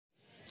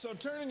So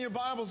turn in your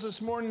Bibles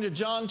this morning to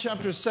John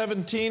chapter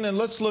 17, and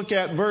let's look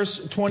at verse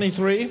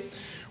 23.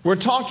 We're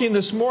talking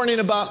this morning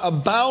about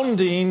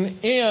abounding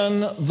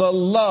in the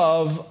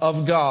love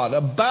of God.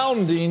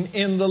 Abounding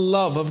in the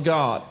love of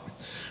God.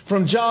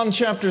 From John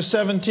chapter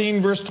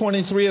 17, verse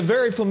 23, a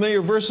very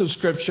familiar verse of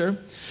Scripture.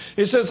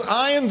 It says,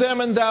 I in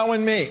them and thou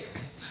in me,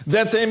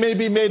 that they may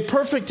be made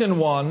perfect in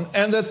one,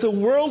 and that the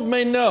world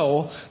may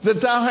know that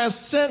thou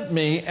hast sent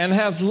me and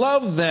hast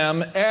loved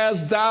them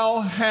as thou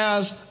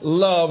hast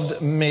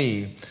loved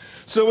me.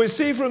 So we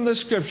see from the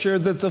Scripture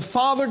that the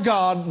Father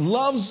God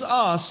loves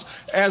us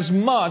as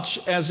much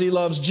as He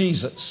loves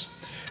Jesus.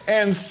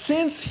 And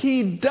since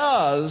He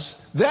does,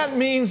 that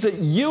means that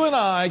you and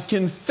I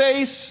can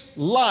face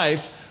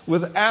life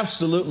with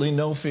absolutely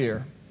no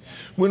fear.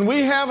 When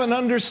we have an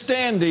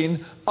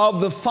understanding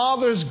of the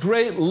Father's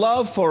great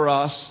love for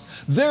us,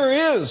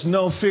 there is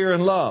no fear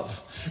in love.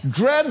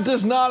 Dread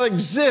does not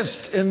exist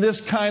in this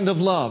kind of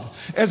love.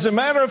 As a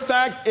matter of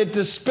fact, it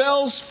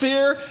dispels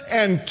fear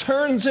and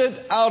turns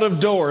it out of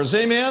doors.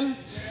 Amen?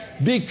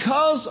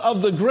 Because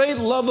of the great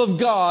love of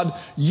God,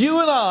 you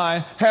and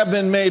I have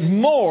been made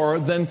more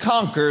than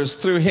conquerors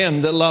through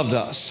Him that loved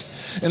us.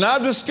 And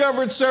I've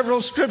discovered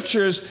several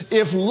scriptures.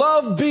 If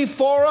love be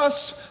for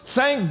us,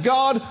 thank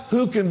God,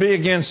 who can be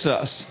against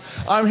us?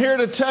 I'm here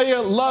to tell you,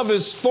 love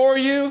is for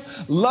you.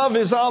 Love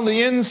is on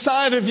the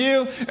inside of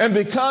you. And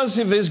because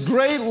of His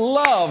great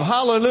love,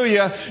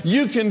 hallelujah,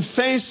 you can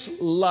face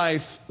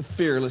life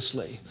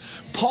fearlessly.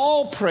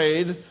 Paul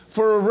prayed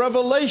for a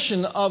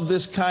revelation of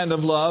this kind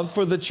of love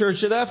for the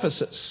church at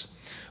Ephesus.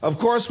 Of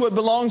course, what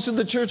belongs to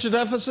the church at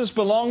Ephesus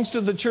belongs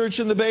to the church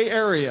in the Bay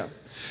Area.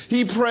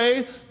 He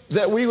prayed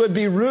that we would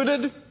be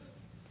rooted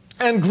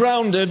and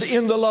grounded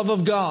in the love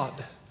of God,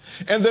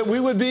 and that we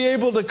would be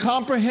able to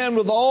comprehend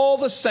with all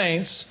the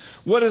saints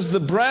what is the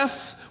breadth,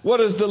 what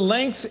is the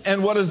length,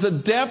 and what is the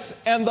depth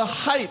and the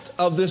height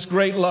of this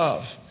great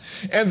love.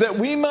 And that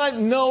we might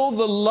know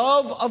the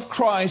love of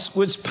Christ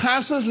which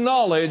passes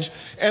knowledge,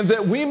 and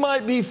that we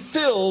might be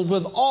filled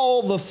with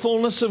all the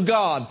fullness of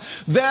God.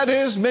 That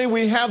is, may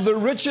we have the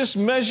richest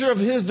measure of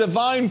His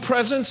divine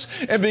presence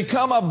and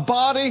become a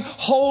body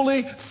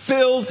wholly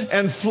filled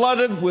and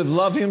flooded with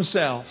love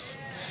Himself.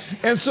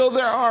 And so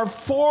there are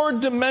 4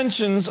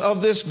 dimensions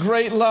of this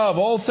great love.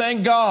 Oh,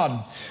 thank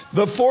God.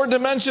 The 4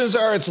 dimensions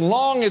are it's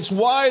long, it's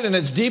wide, and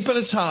it's deep, and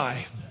it's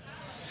high.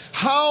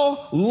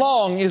 How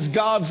long is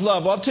God's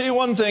love? I'll tell you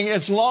one thing,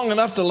 it's long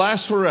enough to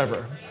last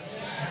forever.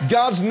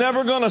 God's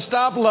never going to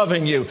stop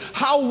loving you.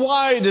 How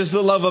wide is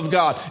the love of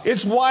God?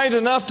 It's wide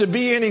enough to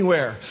be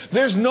anywhere.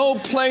 There's no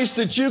place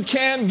that you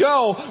can't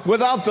go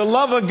without the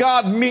love of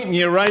God meeting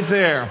you right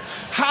there.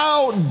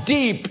 How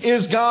deep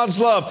is God's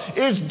love?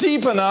 It's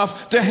deep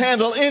enough to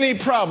handle any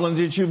problem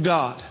that you've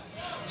got.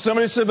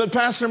 Somebody said, but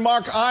Pastor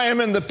Mark, I am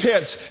in the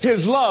pits.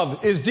 His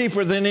love is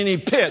deeper than any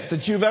pit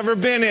that you've ever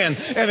been in.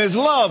 And His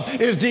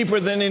love is deeper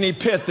than any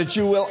pit that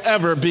you will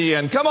ever be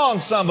in. Come on,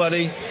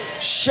 somebody.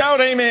 Shout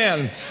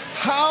amen.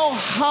 How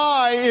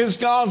high is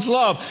God's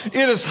love?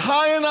 It is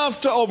high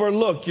enough to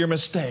overlook your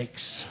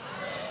mistakes.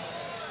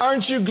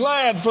 Aren't you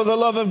glad for the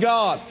love of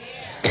God?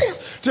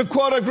 To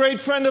quote a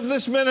great friend of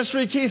this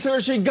ministry, Keith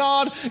Hershey,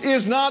 God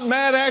is not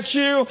mad at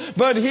you,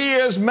 but He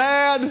is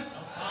mad.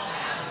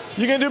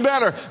 You can do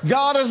better.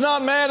 God is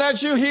not mad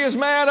at you. He is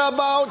mad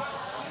about.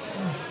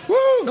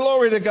 Woo,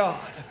 glory to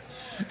God.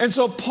 And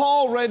so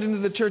Paul, right into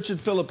the church at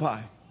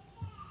Philippi,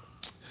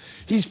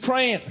 he's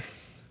praying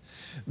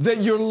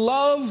that your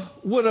love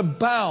would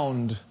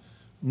abound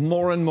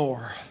more and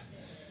more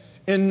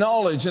in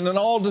knowledge and in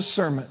all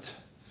discernment,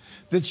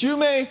 that you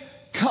may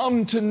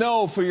come to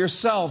know for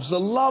yourselves the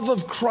love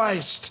of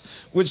Christ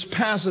which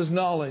passes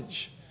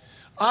knowledge.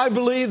 I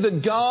believe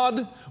that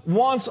God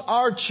wants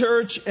our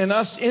church and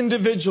us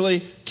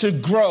individually to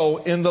grow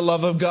in the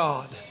love of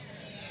God.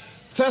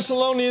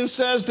 Thessalonians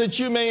says that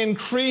you may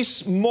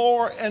increase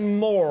more and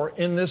more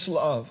in this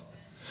love.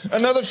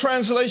 Another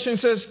translation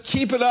says,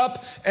 keep it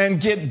up and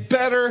get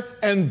better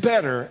and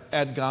better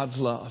at God's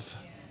love.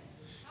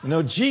 You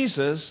know,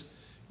 Jesus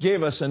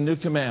gave us a new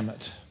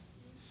commandment.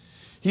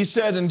 He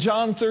said in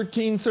John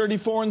 13,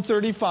 34 and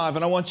 35,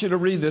 and I want you to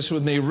read this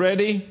with me.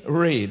 Ready?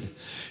 Read.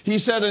 He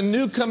said, a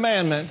new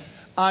commandment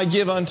I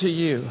give unto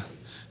you,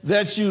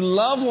 that you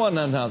love one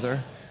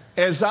another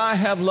as I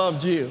have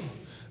loved you,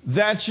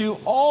 that you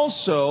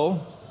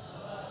also...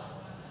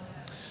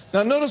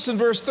 Now notice in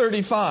verse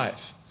 35,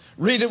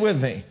 read it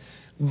with me.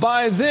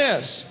 By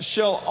this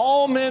shall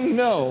all men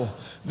know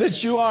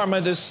that you are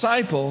my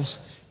disciples,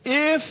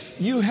 if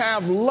you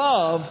have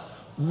love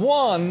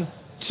one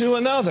to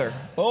another.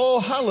 Oh,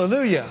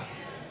 hallelujah.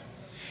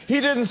 He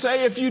didn't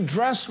say if you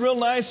dress real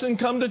nice and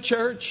come to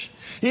church.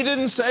 He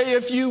didn't say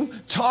if you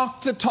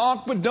talk the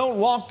talk but don't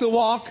walk the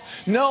walk.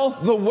 No,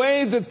 the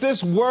way that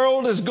this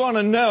world is going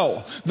to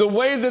know, the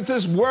way that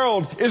this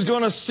world is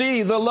going to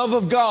see the love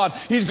of God,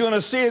 He's going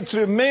to see it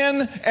through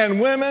men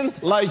and women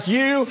like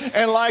you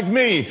and like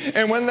me.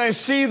 And when they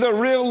see the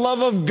real love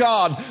of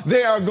God,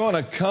 they are going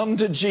to come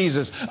to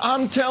Jesus.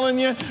 I'm telling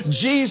you,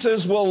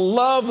 Jesus will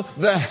love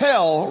the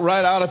hell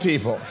right out of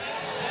people.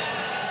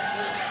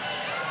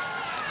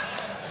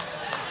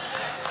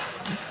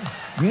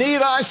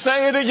 Need I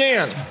say it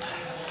again?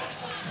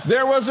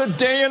 There was a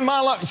day in my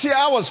life. See,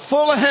 I was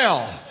full of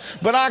hell.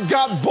 But I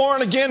got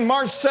born again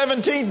March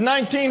 17th,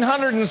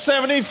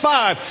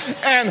 1975.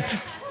 And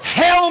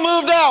hell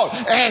moved out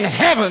and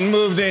heaven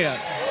moved in.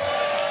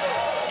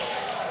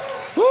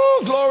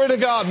 Woo, glory to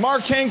God.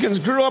 Mark Hankins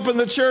grew up in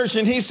the church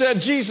and he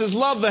said, Jesus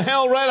loved the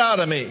hell right out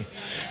of me.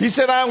 He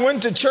said, I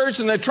went to church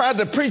and they tried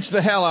to preach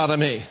the hell out of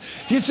me.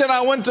 He said,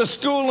 I went to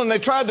school and they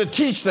tried to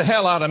teach the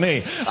hell out of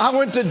me. I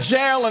went to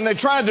jail and they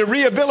tried to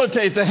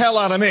rehabilitate the hell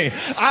out of me.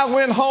 I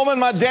went home and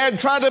my dad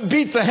tried to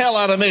beat the hell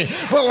out of me.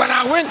 But when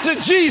I went to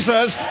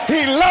Jesus,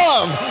 He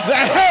loved the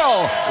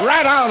hell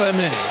right out of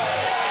me.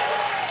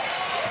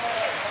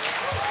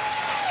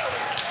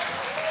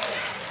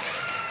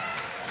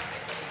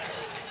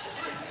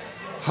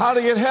 How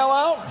to get hell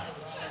out?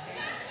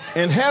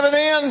 And heaven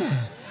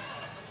in?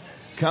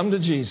 Come to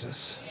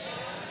Jesus,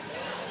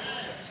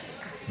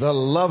 the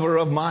lover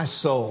of my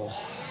soul.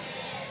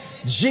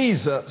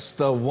 Jesus,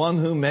 the one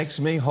who makes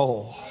me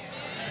whole.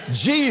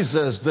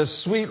 Jesus, the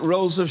sweet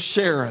rose of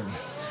Sharon.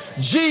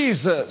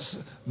 Jesus,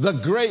 the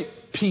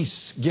great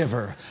peace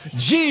giver.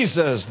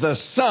 Jesus, the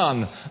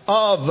Son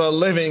of the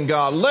living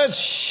God. Let's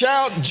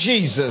shout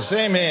Jesus.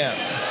 Amen.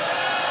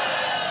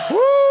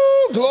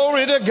 Woo,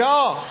 glory to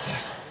God.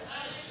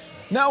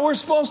 Now, we're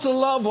supposed to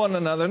love one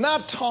another,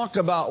 not talk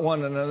about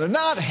one another,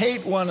 not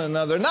hate one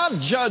another, not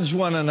judge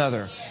one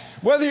another.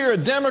 Whether you're a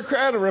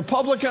Democrat or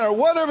Republican or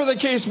whatever the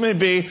case may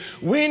be,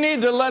 we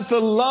need to let the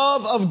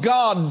love of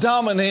God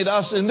dominate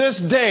us in this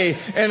day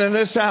and in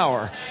this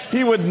hour.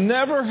 He would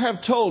never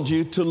have told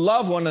you to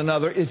love one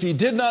another if He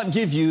did not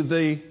give you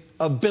the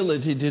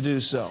ability to do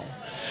so.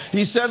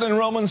 He said in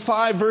Romans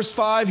 5, verse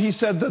 5, He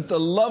said that the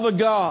love of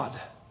God,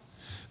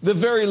 the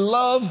very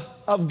love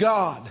of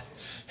God,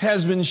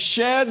 has been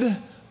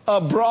shed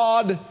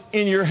abroad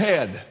in your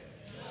head.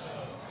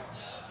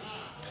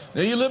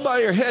 Now, you live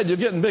by your head, you'll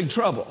get in big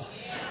trouble.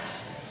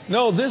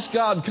 No, this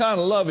God kind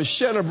of love is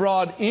shed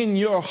abroad in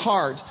your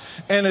heart,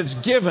 and it's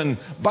given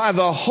by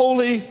the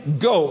Holy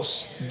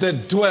Ghost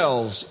that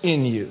dwells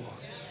in you.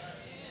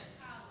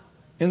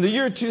 In the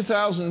year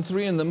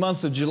 2003, in the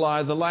month of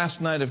July, the last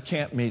night of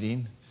camp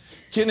meeting,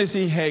 Kenneth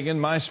E. Hagin,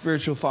 my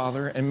spiritual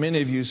father, and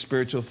many of you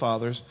spiritual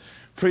fathers,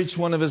 preached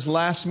one of his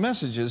last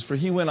messages, for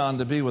he went on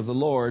to be with the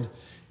Lord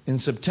in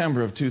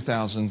September of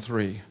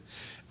 2003.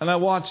 And I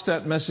watched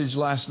that message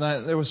last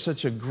night. There was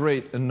such a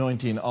great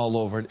anointing all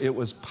over it. It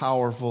was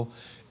powerful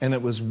and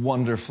it was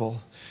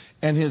wonderful.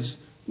 And his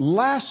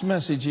last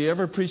message he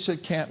ever preached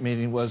at camp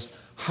meeting was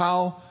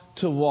how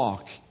to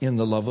walk in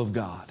the love of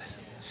God.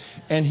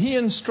 And he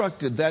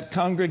instructed that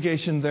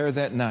congregation there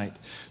that night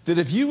that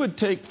if you would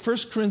take 1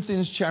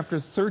 Corinthians chapter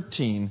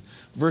 13,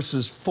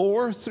 verses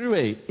 4 through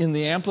 8 in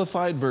the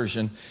Amplified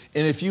Version,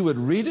 and if you would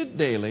read it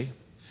daily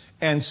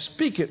and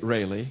speak it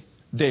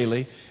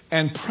daily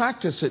and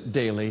practice it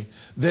daily,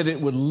 that it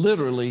would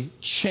literally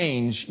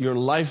change your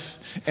life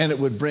and it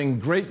would bring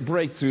great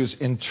breakthroughs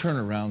and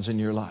turnarounds in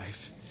your life.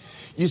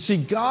 You see,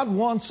 God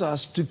wants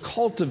us to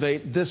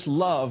cultivate this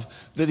love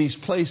that He's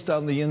placed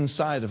on the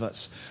inside of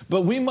us.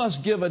 But we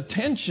must give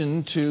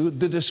attention to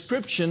the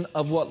description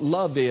of what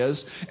love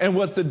is and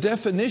what the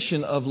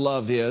definition of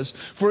love is.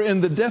 For in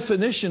the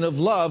definition of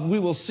love, we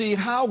will see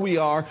how we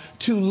are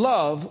to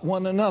love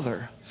one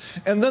another.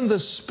 And then the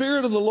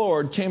Spirit of the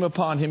Lord came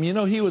upon him. You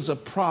know, he was a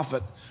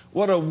prophet.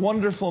 What a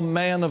wonderful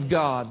man of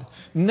God.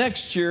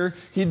 Next year,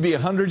 he'd be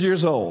 100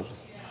 years old.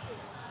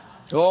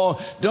 Oh,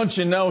 don't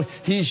you know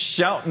he's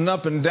shouting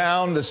up and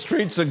down the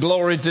streets of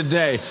glory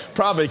today,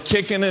 probably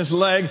kicking his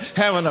leg,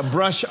 having a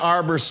brush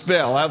arbor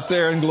spell out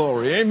there in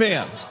glory.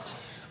 Amen.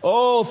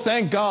 Oh,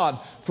 thank God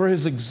for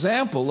his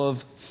example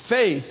of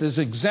faith, his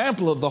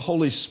example of the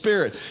Holy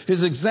Spirit,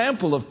 his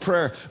example of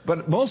prayer.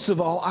 But most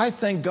of all, I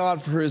thank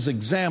God for his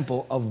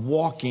example of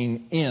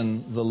walking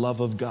in the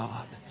love of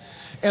God.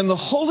 And the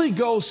Holy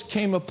Ghost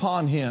came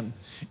upon him.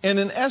 And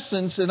in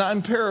essence, and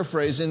I'm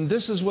paraphrasing,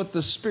 this is what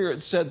the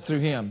Spirit said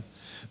through him.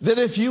 That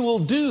if you will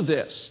do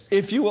this,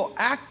 if you will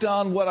act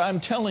on what I'm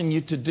telling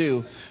you to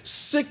do,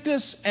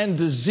 sickness and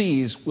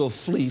disease will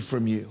flee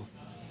from you.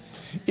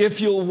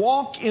 If you'll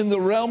walk in the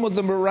realm of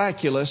the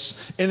miraculous,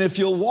 and if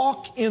you'll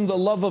walk in the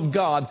love of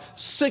God,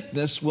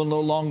 sickness will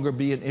no longer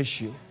be an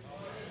issue.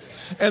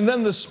 And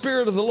then the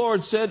Spirit of the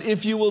Lord said,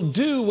 if you will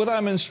do what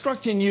I'm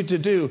instructing you to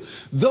do,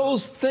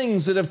 those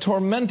things that have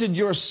tormented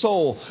your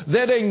soul,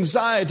 that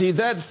anxiety,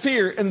 that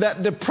fear, and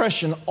that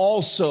depression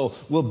also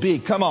will be,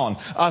 come on,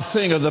 a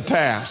thing of the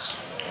past.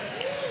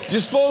 Do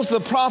you suppose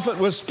the prophet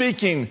was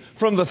speaking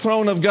from the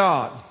throne of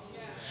God?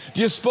 Do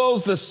you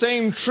suppose the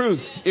same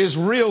truth is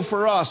real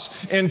for us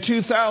in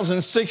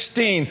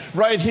 2016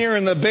 right here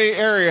in the Bay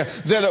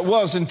Area that it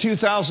was in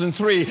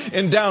 2003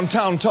 in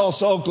downtown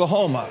Tulsa,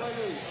 Oklahoma?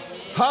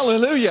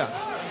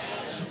 Hallelujah.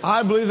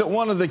 I believe that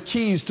one of the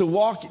keys to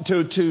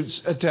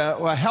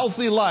a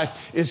healthy life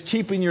is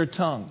keeping your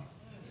tongue.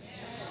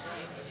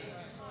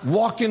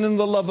 Walking in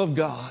the love of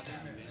God.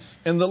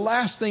 And the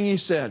last thing he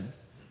said,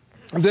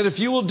 that if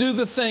you will do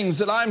the things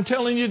that I'm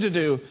telling you to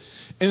do,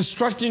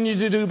 instructing you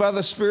to do by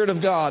the Spirit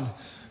of God,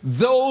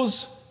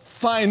 those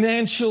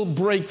financial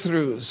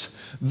breakthroughs,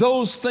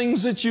 those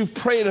things that you've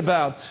prayed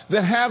about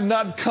that have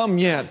not come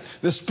yet,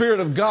 the Spirit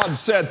of God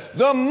said,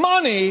 the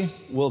money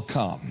will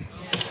come.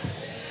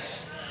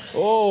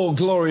 Oh,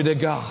 glory to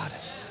God.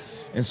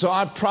 And so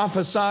I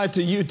prophesy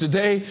to you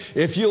today,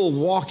 if you'll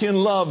walk in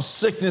love,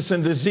 sickness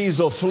and disease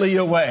will flee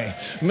away.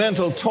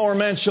 Mental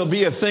torment shall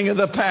be a thing of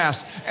the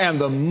past, and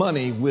the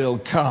money will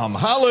come.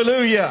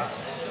 Hallelujah.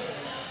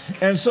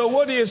 And so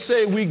what do you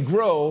say? We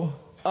grow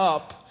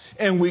up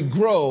and we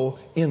grow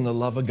in the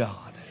love of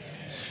God.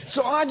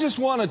 So I just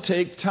want to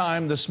take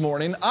time this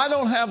morning. I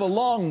don't have a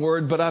long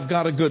word, but I've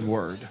got a good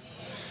word.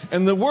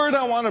 And the word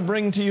I want to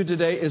bring to you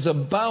today is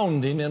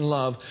abounding in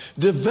love,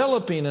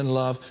 developing in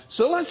love.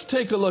 So let's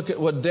take a look at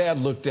what Dad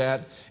looked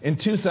at in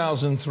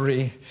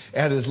 2003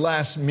 at his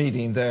last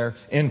meeting there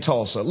in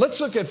Tulsa. Let's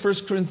look at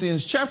 1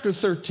 Corinthians chapter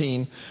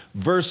 13,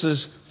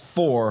 verses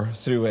 4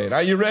 through 8.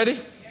 Are you ready?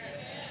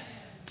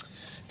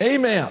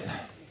 Amen.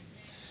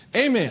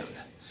 Amen.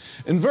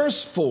 In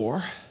verse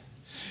 4,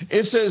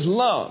 it says,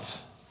 love.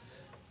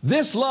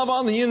 This love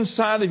on the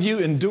inside of you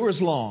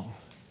endures long.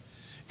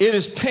 It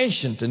is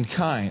patient and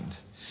kind.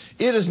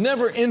 It is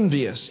never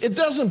envious. It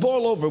doesn't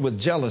boil over with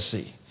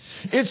jealousy.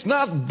 It's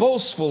not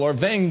boastful or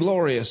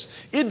vainglorious.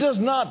 It does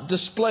not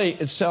display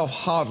itself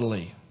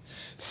haughtily.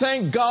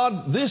 Thank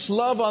God this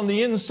love on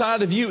the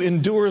inside of you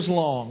endures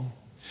long.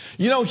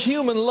 You know,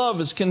 human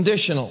love is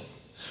conditional,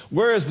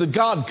 whereas the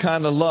God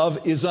kind of love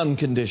is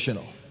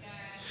unconditional.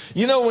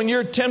 You know, when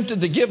you're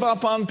tempted to give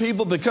up on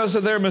people because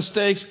of their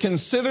mistakes,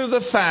 consider the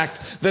fact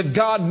that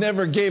God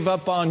never gave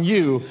up on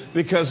you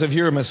because of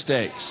your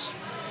mistakes.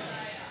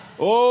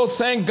 Oh,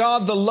 thank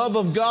God the love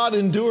of God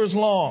endures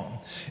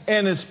long.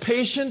 And it's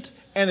patient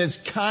and it's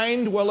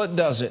kind while it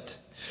does it.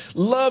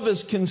 Love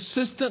is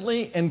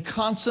consistently and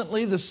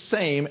constantly the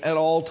same at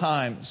all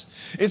times.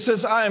 It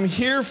says, I am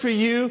here for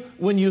you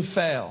when you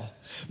fail.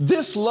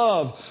 This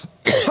love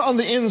on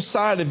the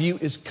inside of you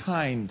is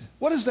kind.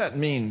 What does that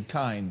mean,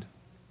 kind?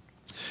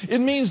 It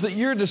means that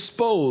you're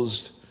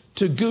disposed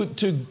to do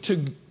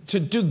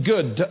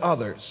good to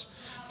others,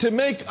 to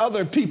make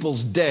other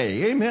people's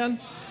day. Amen?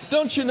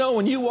 Don't you know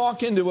when you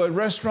walk into a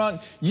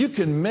restaurant, you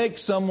can make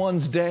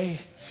someone's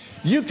day?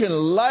 You can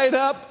light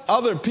up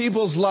other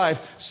people's life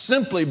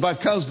simply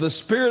because the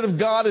Spirit of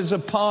God is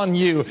upon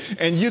you,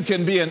 and you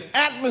can be an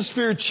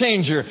atmosphere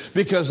changer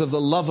because of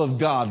the love of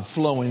God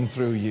flowing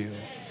through you.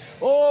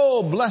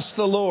 Oh, bless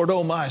the Lord,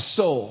 oh my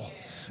soul.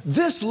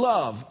 This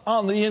love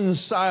on the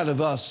inside of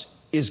us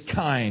is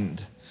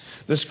kind.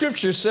 The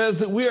Scripture says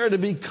that we are to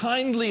be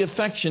kindly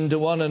affectioned to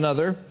one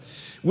another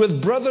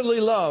with brotherly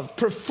love,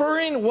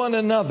 preferring one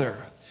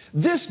another.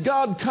 This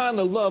God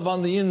kind of love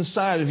on the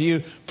inside of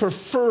you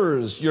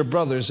prefers your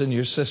brothers and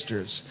your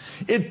sisters.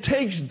 It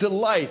takes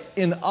delight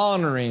in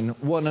honoring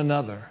one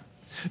another.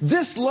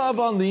 This love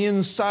on the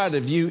inside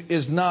of you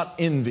is not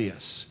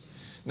envious.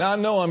 Now, I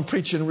know I'm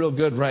preaching real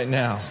good right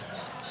now.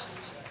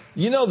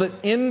 You know that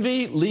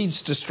envy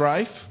leads to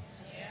strife?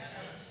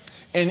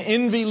 And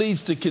envy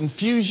leads to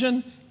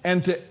confusion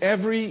and to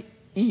every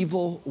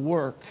evil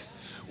work.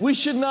 We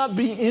should not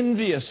be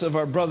envious of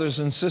our brothers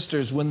and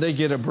sisters when they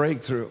get a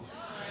breakthrough.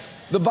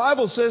 The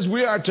Bible says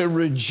we are to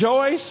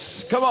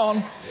rejoice, come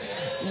on,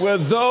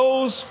 with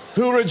those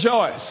who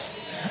rejoice.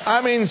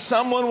 I mean,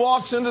 someone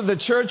walks into the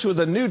church with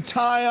a new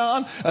tie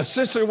on. A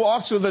sister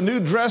walks with a new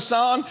dress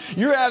on.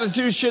 Your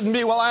attitude shouldn't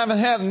be, well, I haven't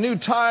had a new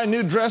tie, a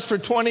new dress for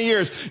 20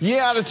 years.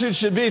 Your attitude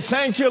should be,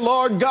 thank you,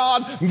 Lord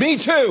God. Me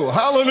too.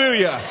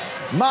 Hallelujah.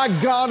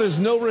 My God is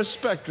no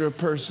respecter of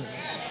persons.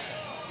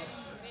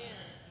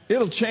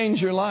 It'll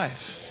change your life.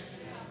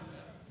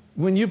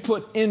 When you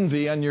put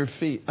envy on your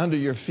feet, under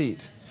your feet.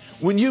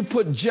 When you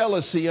put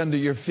jealousy under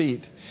your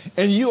feet.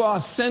 And you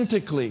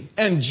authentically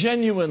and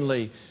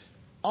genuinely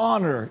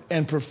honor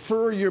and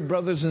prefer your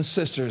brothers and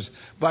sisters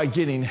by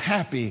getting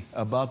happy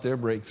about their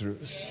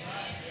breakthroughs.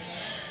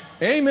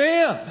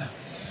 Amen.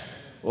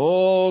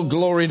 Oh,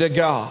 glory to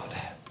God.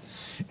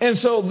 And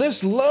so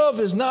this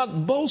love is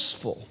not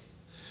boastful.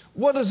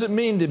 What does it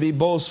mean to be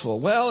boastful?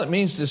 Well, it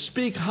means to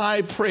speak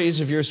high praise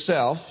of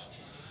yourself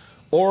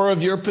or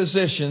of your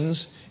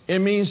positions. It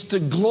means to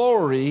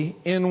glory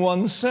in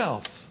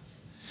oneself.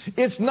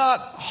 It's not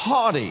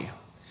haughty.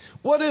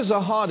 What is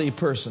a haughty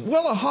person?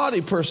 Well, a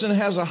haughty person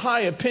has a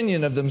high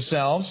opinion of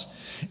themselves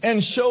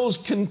and shows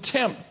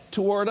contempt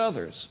toward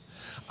others.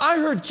 I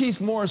heard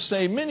Keith Moore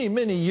say many,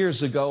 many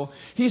years ago,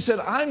 he said,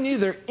 I'm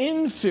neither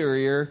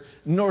inferior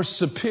nor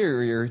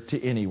superior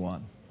to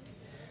anyone.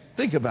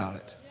 Think about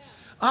it.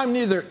 I'm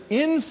neither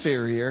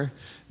inferior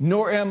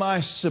nor am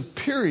I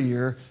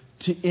superior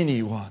to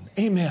anyone.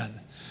 Amen.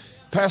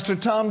 Pastor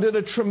Tom did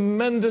a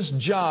tremendous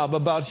job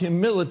about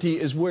humility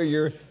is where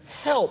your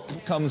help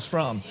comes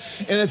from.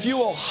 And if you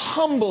will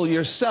humble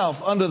yourself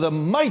under the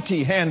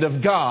mighty hand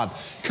of God,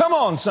 come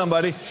on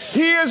somebody,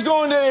 He is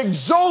going to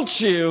exalt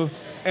you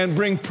and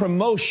bring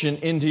promotion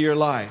into your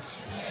life.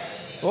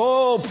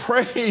 Oh,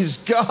 praise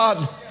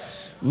God.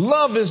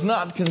 Love is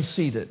not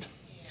conceited.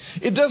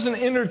 It doesn't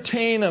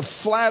entertain a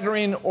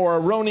flattering or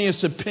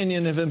erroneous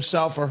opinion of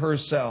himself or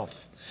herself.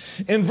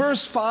 In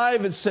verse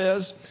 5 it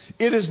says,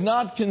 it is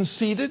not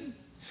conceited.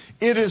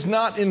 It is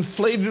not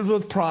inflated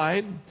with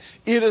pride.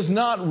 It is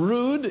not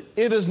rude.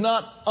 It is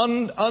not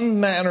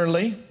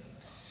unmannerly.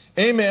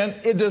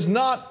 Amen. It does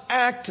not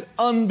act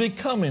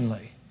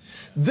unbecomingly.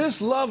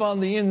 This love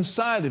on the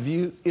inside of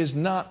you is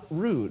not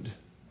rude.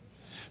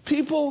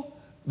 People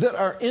that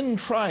are in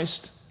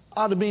Christ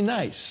ought to be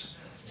nice.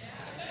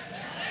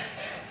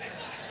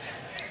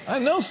 I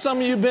know some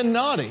of you have been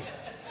naughty.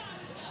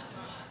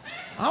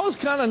 I was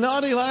kind of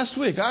naughty last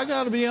week. I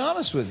got to be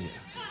honest with you.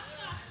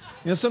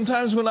 You know,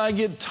 sometimes when I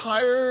get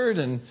tired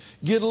and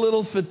get a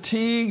little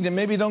fatigued and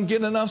maybe don't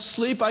get enough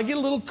sleep, I get a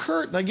little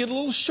curt and I get a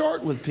little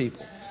short with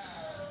people.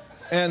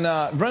 And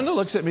Brenda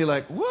looks at me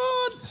like,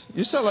 what?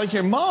 You sound like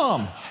your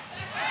mom.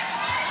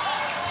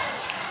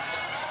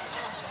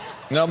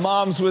 Now,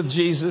 mom's with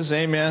Jesus,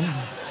 amen.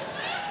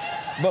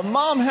 But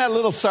mom had a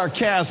little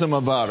sarcasm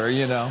about her,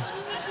 you know.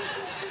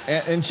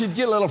 And she'd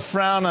get a little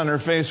frown on her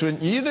face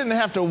when you didn't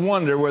have to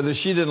wonder whether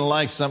she didn't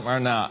like something or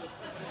not.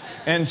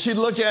 And she'd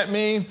look at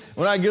me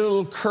when I get a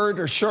little curt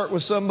or short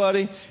with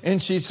somebody,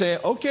 and she'd say,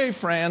 okay,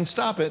 Fran,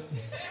 stop it.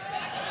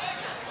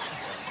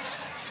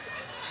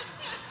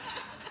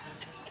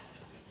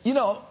 You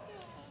know,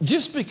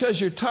 just because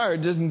you're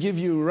tired doesn't give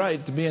you a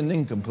right to be a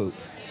nincompoop.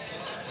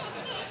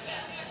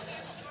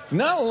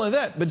 Not only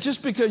that, but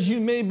just because you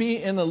may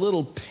be in a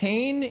little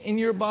pain in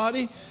your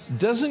body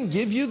doesn't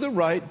give you the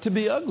right to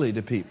be ugly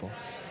to people.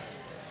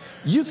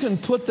 You can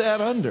put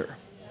that under.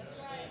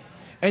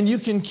 And you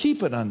can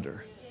keep it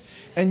under.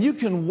 And you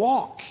can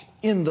walk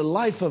in the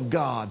life of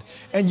God.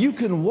 And you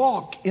can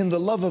walk in the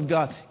love of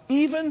God,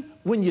 even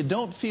when you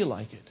don't feel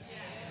like it.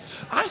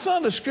 I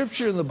found a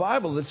scripture in the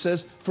Bible that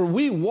says, for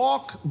we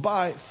walk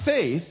by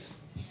faith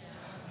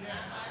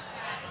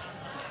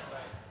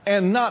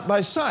and not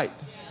by sight.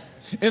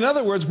 In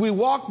other words, we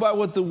walk by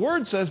what the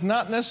Word says,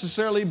 not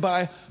necessarily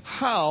by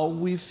how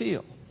we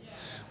feel.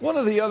 One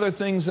of the other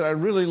things that I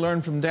really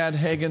learned from Dad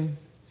Hagin,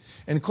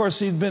 and of course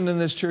he'd been in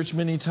this church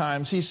many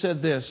times, he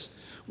said this,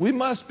 we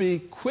must be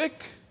quick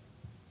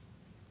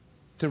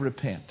to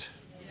repent.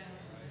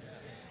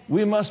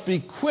 We must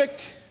be quick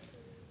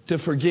to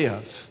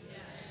forgive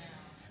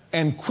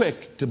and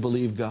quick to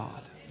believe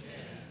God.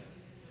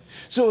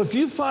 So if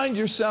you find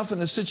yourself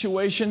in a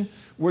situation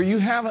where you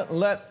haven't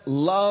let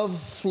love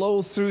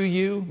flow through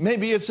you,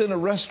 maybe it's in a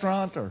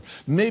restaurant or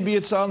maybe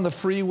it's on the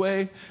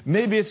freeway,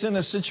 maybe it's in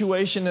a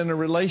situation in a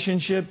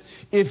relationship,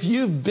 if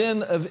you've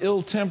been of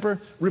ill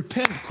temper,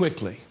 repent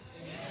quickly.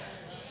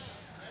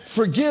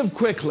 Forgive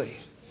quickly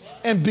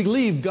and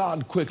believe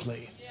God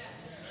quickly.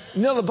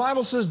 You know, the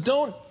Bible says,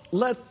 don't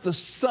let the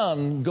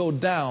sun go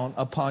down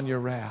upon your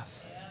wrath.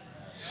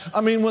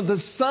 I mean, when the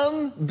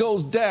sun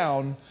goes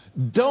down,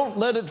 don't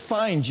let it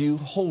find you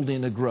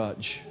holding a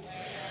grudge.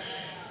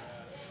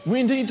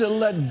 We need to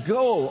let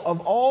go of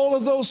all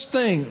of those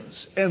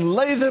things and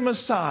lay them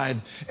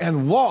aside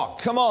and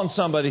walk. Come on,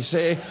 somebody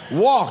say,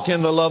 walk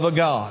in the love of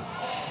God.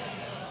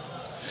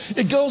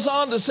 It goes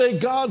on to say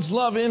God's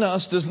love in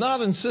us does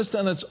not insist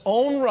on its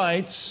own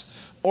rights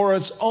or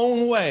its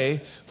own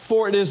way,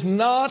 for it is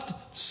not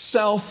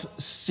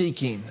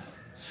self-seeking.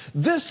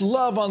 This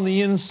love on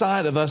the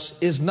inside of us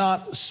is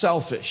not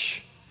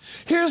selfish.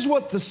 Here's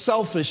what the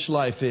selfish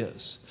life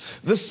is.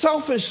 The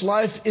selfish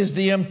life is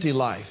the empty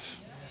life.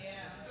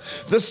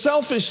 The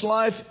selfish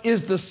life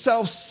is the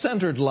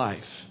self-centered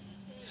life.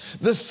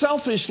 The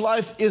selfish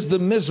life is the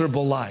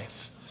miserable life.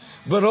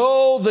 But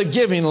oh, the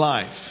giving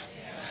life,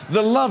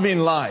 the loving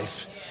life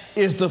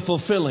is the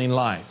fulfilling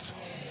life.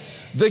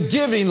 The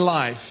giving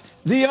life,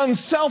 the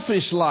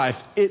unselfish life,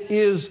 it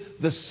is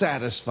the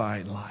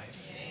satisfying life.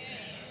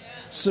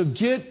 So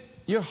get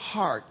your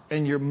heart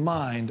and your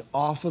mind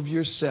off of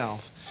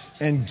yourself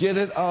and get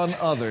it on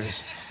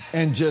others.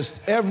 And just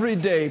every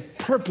day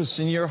purpose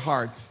in your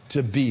heart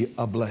to be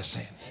a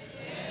blessing.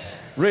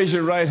 Raise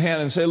your right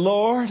hand and say,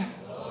 Lord,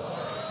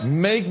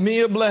 make me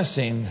a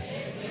blessing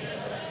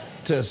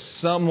to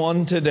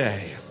someone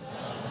today.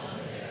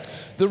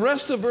 The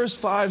rest of verse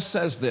 5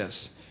 says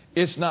this.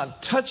 It's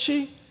not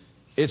touchy.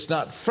 It's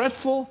not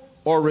fretful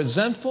or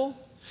resentful.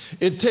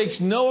 It takes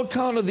no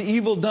account of the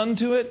evil done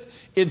to it.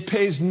 It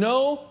pays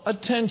no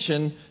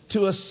attention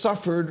to a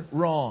suffered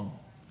wrong.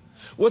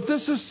 What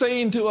this is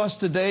saying to us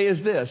today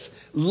is this.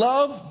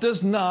 Love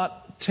does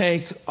not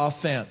take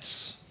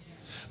offense.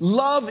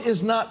 Love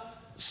is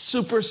not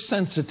super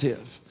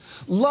sensitive.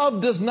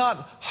 Love does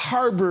not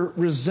harbor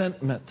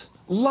resentment.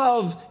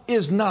 Love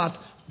is not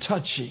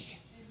touchy.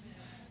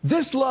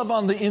 This love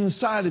on the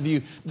inside of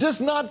you does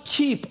not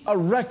keep a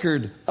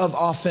record of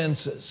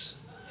offenses,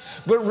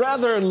 but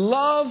rather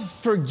love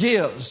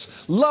forgives,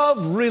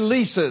 love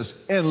releases,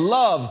 and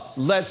love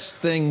lets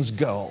things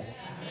go.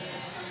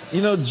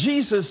 You know,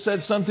 Jesus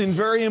said something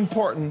very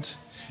important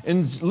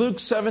in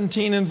Luke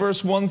 17 and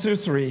verse 1 through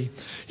 3.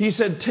 He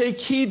said, take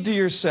heed to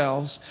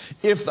yourselves.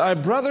 If thy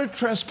brother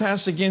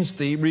trespass against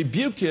thee,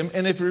 rebuke him,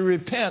 and if he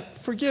repent,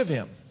 forgive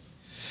him.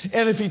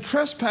 And if he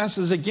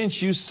trespasses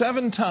against you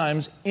 7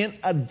 times in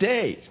a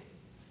day,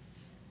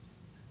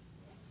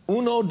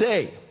 uno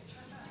day,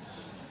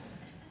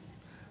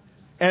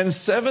 and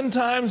 7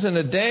 times in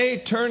a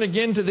day turn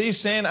again to thee,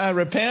 saying, I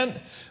repent,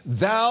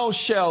 thou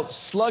shalt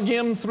slug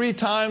him 3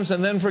 times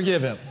and then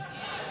forgive him.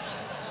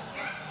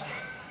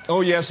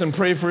 Oh, yes, and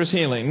pray for his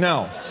healing.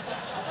 No.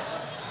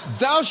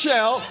 Thou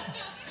shalt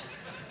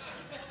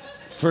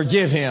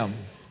forgive him.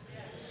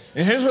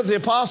 And here's what the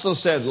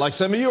apostles said, like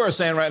some of you are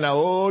saying right now,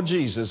 oh,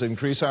 Jesus,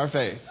 increase our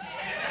faith.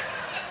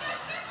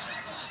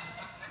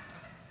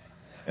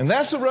 And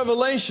that's a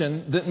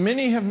revelation that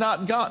many have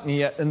not gotten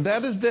yet, and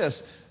that is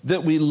this,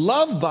 that we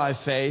love by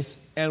faith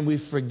and we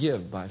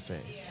forgive by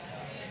faith.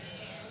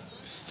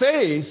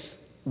 Faith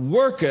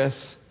worketh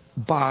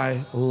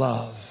by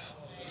love.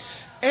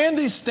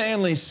 Andy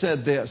Stanley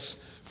said this,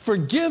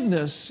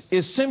 forgiveness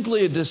is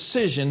simply a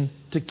decision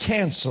to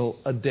cancel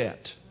a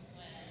debt.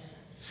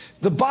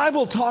 The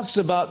Bible talks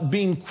about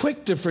being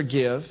quick to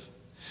forgive.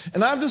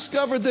 And I've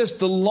discovered this,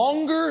 the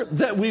longer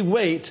that we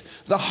wait,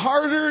 the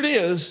harder it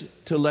is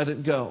to let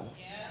it go.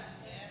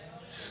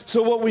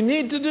 So what we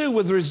need to do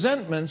with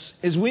resentments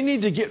is we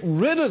need to get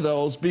rid of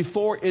those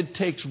before it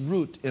takes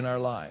root in our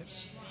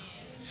lives.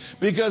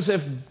 Because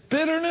if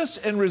bitterness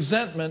and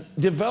resentment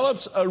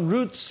develops a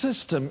root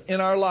system in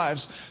our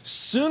lives,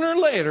 sooner or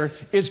later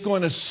it's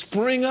going to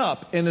spring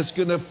up and it's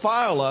going to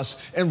defile us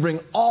and bring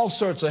all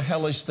sorts of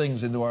hellish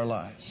things into our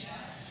lives.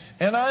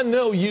 And I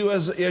know you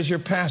as your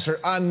pastor,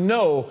 I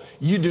know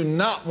you do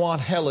not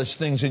want hellish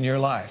things in your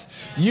life.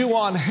 You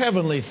want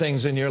heavenly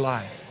things in your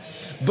life.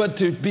 But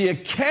to be a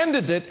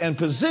candidate and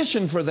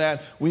positioned for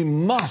that, we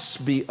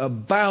must be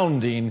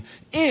abounding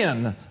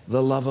in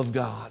the love of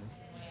God.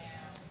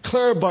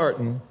 Clara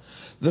Barton,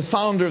 the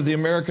founder of the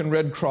American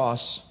Red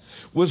Cross,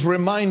 was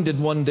reminded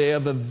one day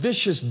of a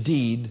vicious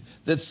deed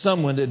that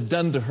someone had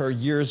done to her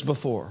years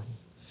before.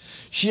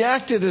 She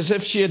acted as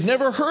if she had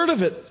never heard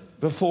of it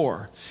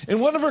before.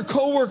 And one of her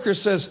co-workers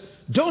says,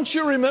 don't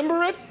you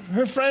remember it?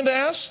 Her friend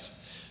asked.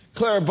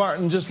 Clara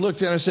Barton just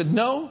looked at her and said,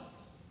 no,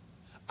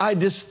 I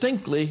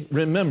distinctly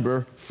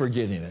remember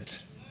forgetting it.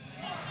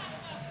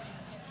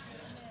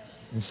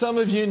 And some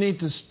of you need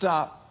to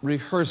stop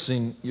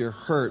rehearsing your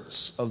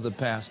hurts of the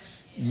past.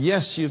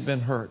 Yes, you've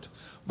been hurt,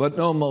 but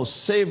no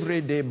most savory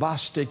de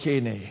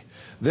bastekene.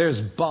 There's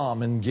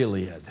balm in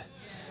Gilead.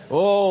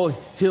 Oh,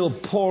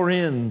 he'll pour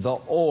in the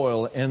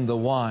oil and the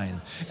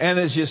wine. And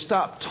as you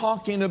stop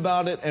talking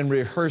about it and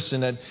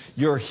rehearsing it,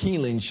 your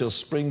healing shall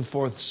spring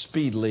forth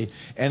speedily,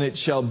 and it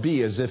shall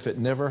be as if it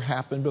never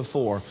happened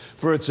before.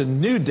 For it's a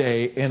new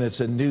day and it's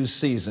a new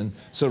season.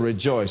 So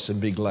rejoice and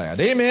be glad.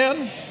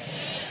 Amen?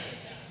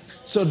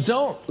 So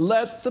don't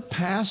let the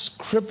past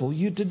cripple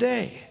you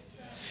today.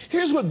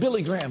 Here's what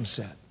Billy Graham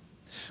said.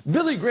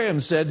 Billy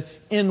Graham said,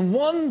 in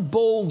one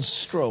bold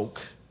stroke,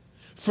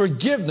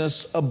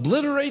 forgiveness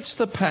obliterates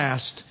the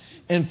past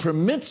and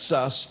permits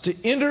us to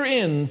enter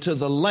into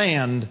the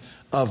land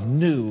of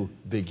new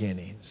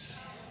beginnings.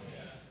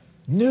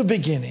 New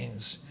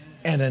beginnings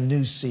and a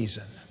new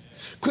season.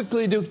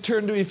 Quickly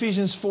turn to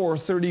Ephesians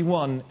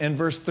 4:31 and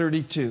verse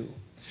 32.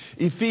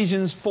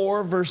 Ephesians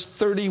 4, verse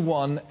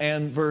 31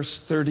 and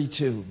verse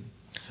 32.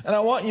 And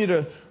I want you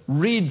to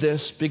read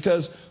this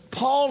because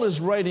Paul is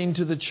writing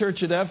to the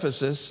church at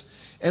Ephesus,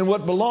 and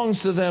what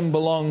belongs to them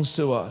belongs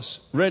to us.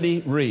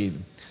 Ready?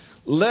 Read.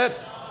 Let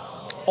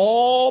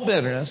all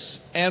bitterness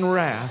and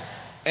wrath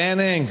and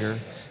anger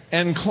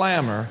and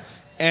clamor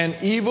and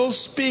evil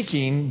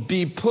speaking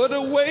be put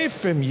away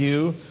from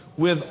you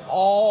with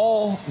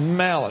all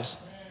malice.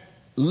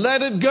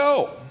 Let it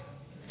go.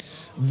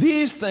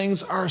 These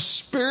things are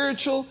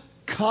spiritual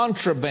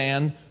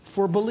contraband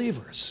for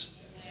believers.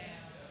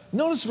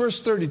 Notice verse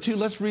 32.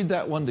 Let's read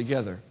that one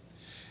together.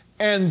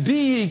 And be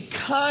ye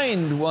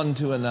kind one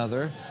to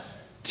another,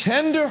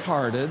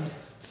 tender-hearted,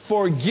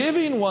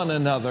 forgiving one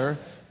another,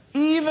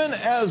 even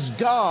as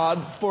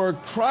God, for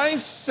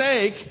Christ's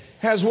sake,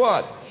 has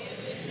what?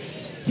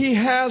 He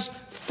has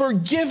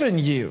forgiven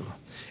you.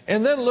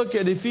 And then look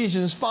at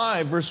Ephesians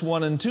 5, verse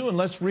 1 and 2, and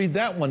let's read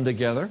that one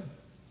together.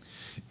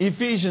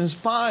 Ephesians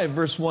 5,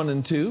 verse 1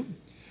 and 2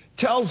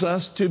 tells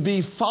us to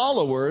be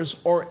followers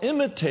or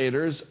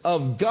imitators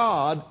of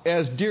God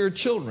as dear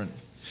children.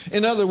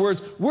 In other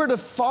words, we're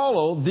to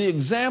follow the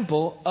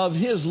example of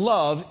His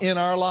love in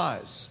our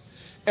lives.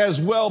 As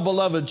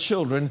well-beloved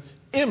children,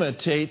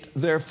 imitate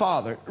their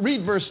Father.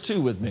 Read verse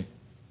 2 with me.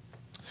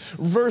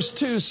 Verse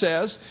 2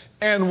 says,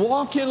 and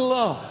walk in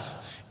love,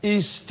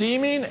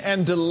 esteeming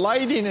and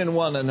delighting in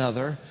one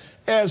another,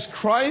 as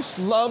Christ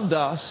loved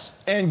us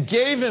and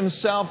gave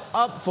Himself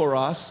up for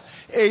us,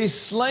 a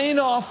slain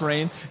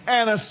offering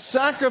and a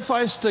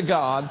sacrifice to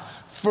God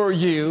for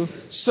you,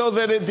 so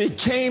that it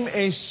became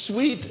a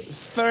sweet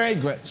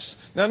fragrance.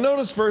 Now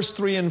notice verse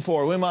 3 and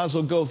 4. We might as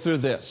well go through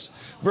this.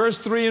 Verse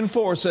 3 and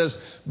 4 says,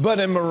 but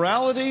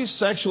immorality,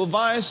 sexual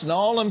vice, and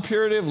all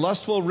impurity of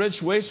lustful,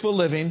 rich, wasteful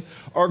living,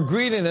 or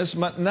greediness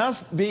must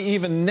not be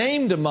even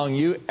named among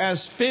you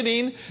as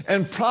fitting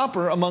and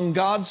proper among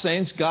God's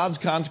saints, God's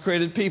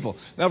consecrated people.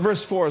 Now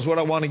verse 4 is what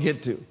I want to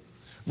get to.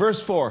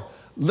 Verse 4.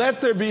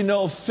 Let there be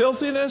no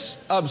filthiness,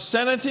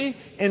 obscenity,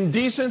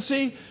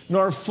 indecency,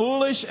 nor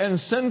foolish and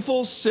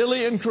sinful,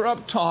 silly and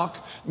corrupt talk,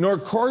 nor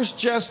coarse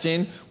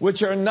jesting,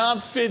 which are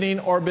not fitting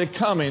or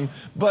becoming,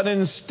 but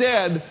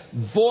instead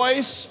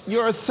voice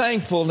your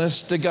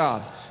thankfulness to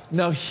God.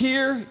 Now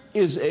here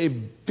is a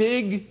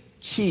big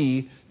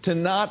key to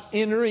not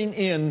entering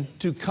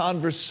into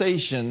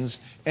conversations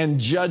and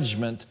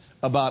judgment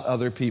about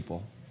other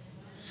people.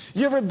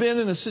 You ever been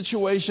in a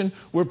situation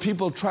where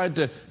people tried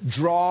to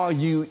draw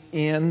you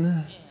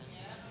in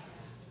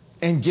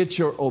and get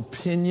your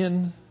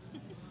opinion?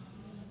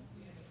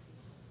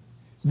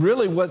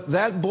 Really, what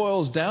that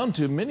boils down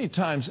to many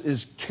times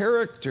is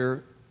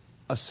character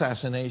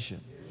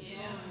assassination.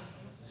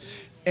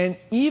 And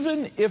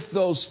even if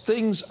those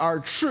things are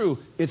true,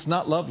 it's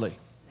not lovely.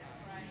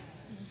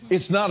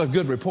 It's not a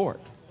good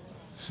report.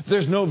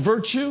 There's no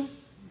virtue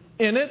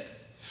in it.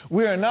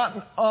 We are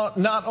not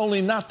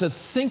only not to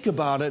think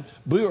about it,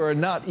 but we are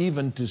not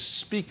even to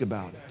speak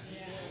about it.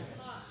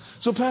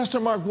 So, Pastor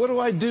Mark, what do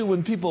I do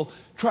when people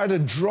try to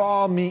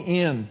draw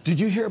me in? Did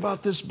you hear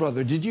about this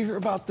brother? Did you hear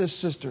about this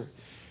sister?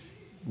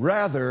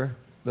 Rather,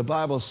 the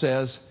Bible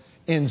says,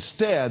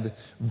 instead,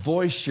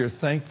 voice your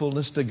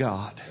thankfulness to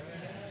God.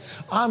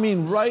 I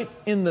mean, right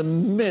in the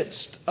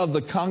midst of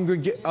the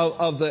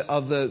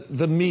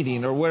the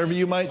meeting or wherever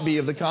you might be,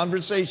 of the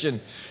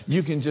conversation,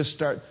 you can just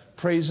start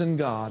praising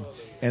God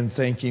and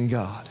thanking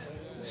God.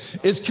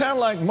 It's kind of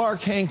like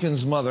Mark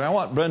Hankins' mother. I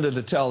want Brenda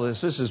to tell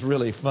this. This is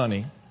really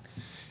funny.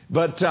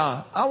 But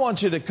I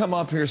want you to come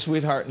up here,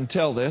 sweetheart, and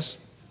tell this.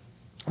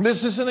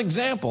 This is an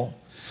example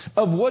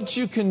of what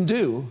you can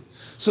do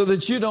so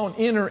that you don't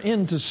enter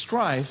into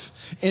strife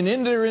and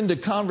enter into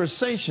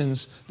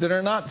conversations that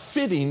are not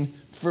fitting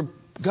for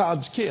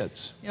God's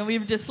kids. You know, we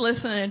were just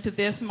listening to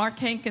this. Mark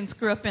Hankins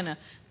grew up in a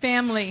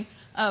family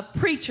of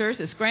preachers.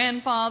 His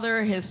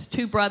grandfather, his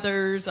two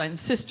brothers and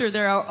sister,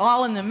 they're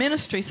all in the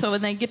ministry. So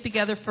when they get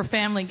together for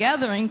family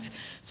gatherings,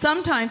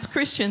 sometimes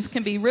Christians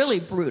can be really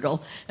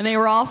brutal. And they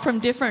were all from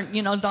different,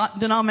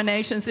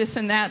 denominations, this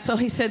and that. So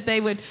he said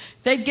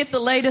they'd get the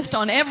latest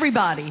on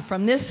everybody,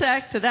 from this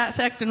sect to that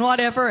sect and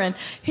whatever. And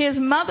his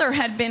mother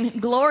had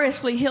been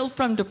gloriously healed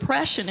from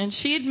depression, and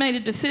she had made a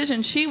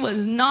decision she was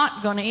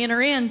not going to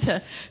enter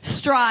into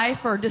strife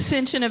or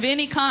dissension of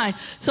any kind.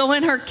 So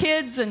when her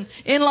kids and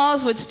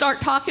in-laws would start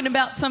talking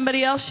about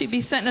somebody else, she'd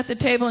be sitting at the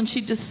table and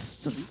she'd just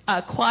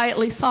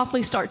quietly,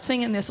 softly start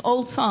singing this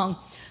old song.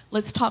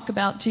 Let's talk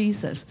about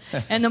Jesus.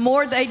 And the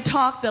more they'd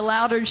talk, the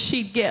louder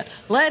she'd get.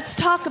 Let's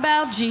talk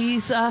about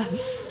Jesus.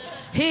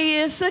 He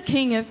is the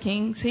King of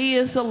Kings. He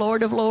is the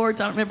Lord of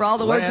Lords. I don't remember all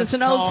the words. It's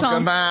an old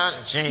song. Let's talk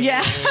about Jesus.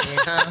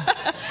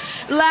 Yeah.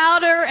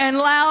 Louder and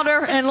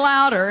louder and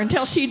louder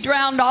until she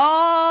drowned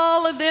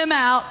all of them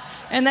out.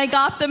 And they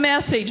got the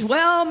message.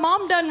 Well,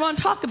 Mom doesn't want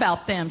to talk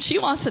about them. She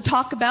wants to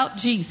talk about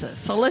Jesus.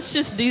 So let's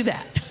just do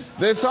that.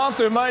 They thought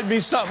there might be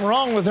something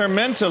wrong with her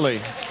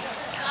mentally.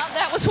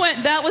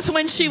 That was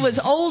when she was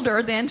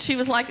older. Then she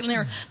was like in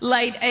her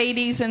late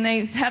 80s, and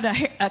they had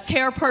a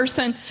care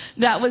person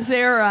that was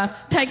there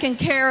taking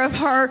care of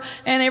her,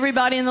 and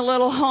everybody in the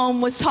little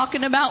home was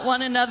talking about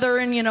one another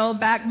and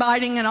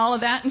backbiting and all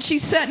of that. And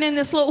she's sitting in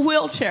this little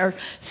wheelchair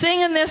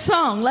singing this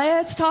song,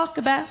 Let's Talk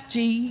About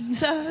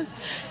Jesus.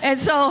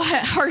 And so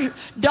her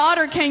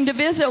daughter came to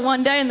visit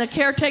one day, and the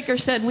caretaker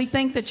said, we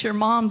think that your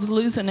mom's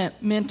losing it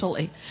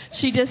mentally.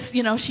 She just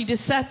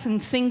sits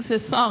and sings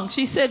this song.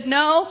 She said,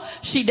 no,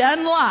 she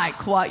doesn't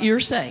like what you're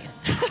saying.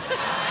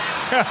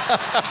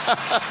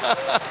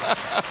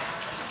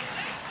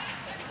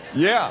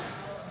 Yeah.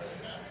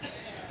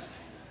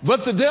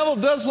 But the devil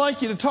does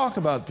like you to talk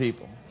about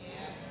people.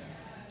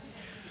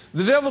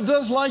 The devil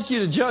does like you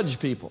to judge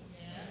people.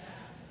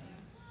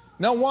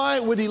 Now, why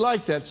would he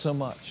like that so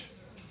much?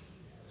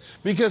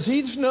 Because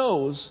he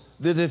knows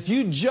that if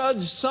you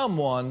judge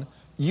someone,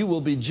 you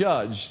will be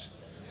judged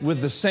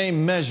with the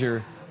same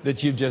measure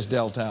that you've just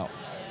dealt out.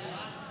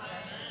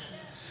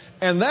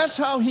 And that's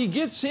how he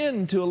gets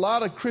into a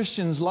lot of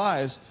Christians'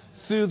 lives,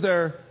 through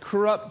their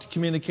corrupt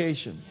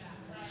communication,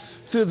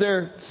 through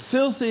their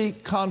filthy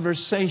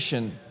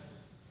conversation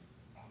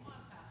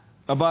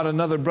about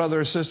another brother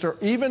or sister,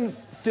 even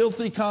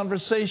filthy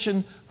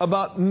conversation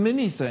about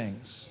many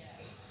things.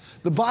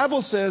 The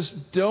Bible says,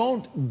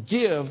 don't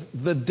give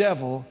the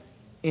devil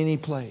any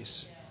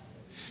place.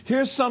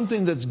 Here's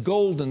something that's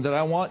golden that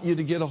I want you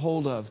to get a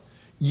hold of.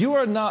 You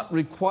are not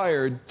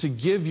required to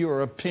give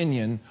your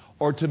opinion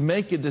or to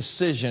make a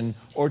decision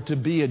or to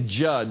be a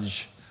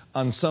judge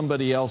on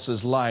somebody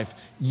else's life.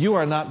 You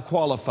are not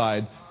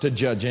qualified to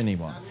judge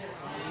anyone.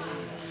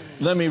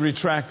 Let me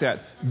retract that.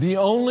 The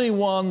only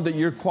one that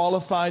you're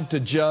qualified to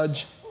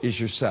judge is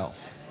yourself.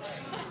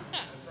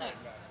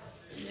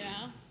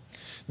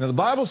 Now, the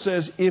Bible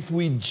says if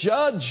we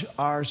judge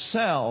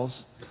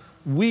ourselves,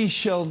 we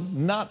shall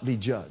not be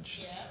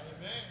judged.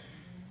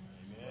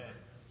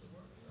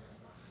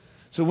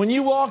 So when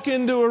you walk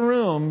into a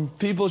room,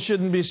 people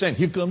shouldn't be saying,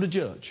 you come to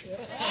judge.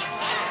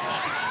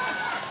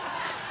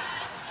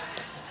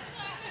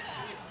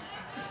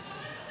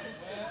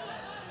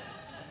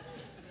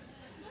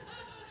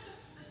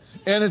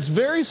 And it's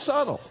very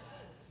subtle.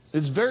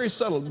 It's very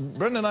subtle.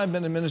 Brenda and I have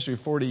been in ministry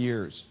 40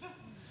 years.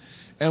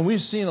 And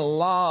we've seen a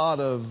lot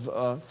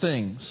of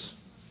things.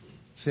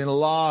 Seen a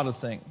lot of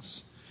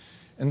things.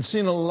 And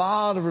seen a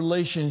lot of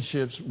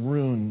relationships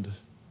ruined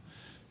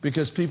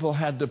because people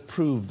had to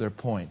prove their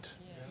point.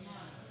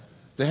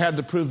 They had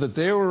to prove that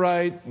they were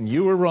right and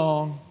you were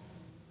wrong.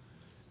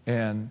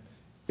 And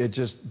it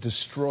just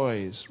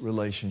destroys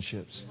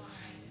relationships.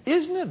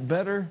 Isn't it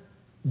better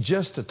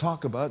just to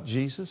talk about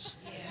Jesus?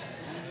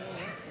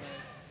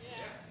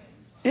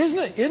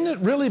 Isn't it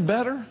really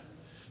better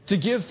to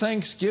give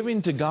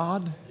thanksgiving to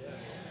God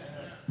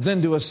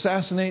than to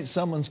assassinate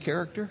someone's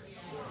character?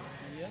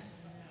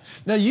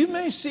 Now, you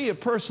may see a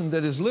person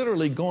that is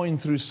literally going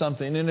through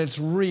something and it's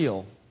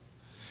real,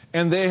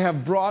 and they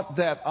have brought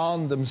that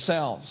on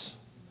themselves.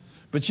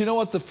 But you know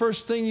what the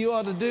first thing you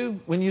ought to do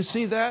when you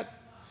see that?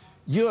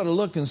 You ought to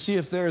look and see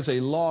if there is a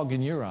log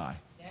in your eye.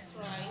 That's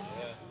right.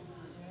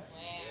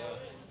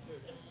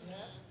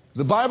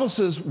 The Bible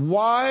says,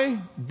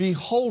 why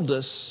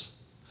beholdest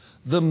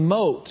the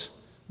mote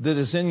that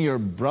is in your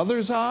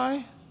brother's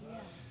eye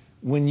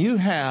when you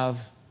have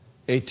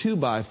a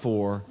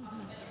 2x4?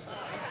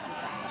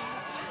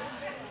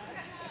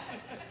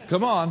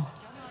 Come on.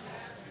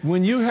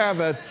 When you have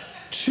a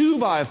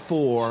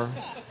 2x4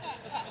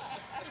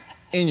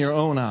 in your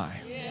own eye.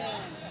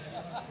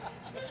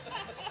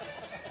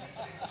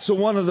 So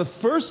one of the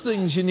first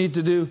things you need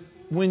to do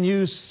when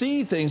you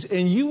see things,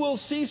 and you will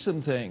see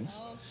some things,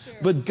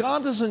 but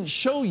God doesn't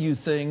show you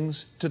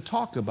things to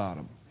talk about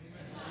them.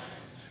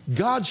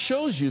 God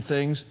shows you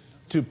things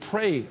to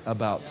pray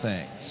about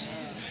things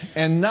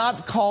and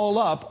not call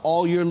up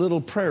all your little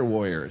prayer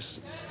warriors.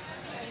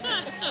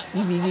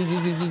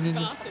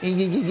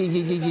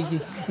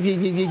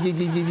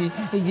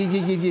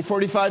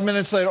 45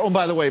 minutes later, oh,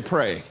 by the way,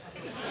 pray.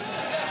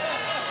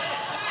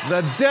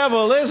 The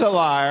devil is a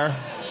liar.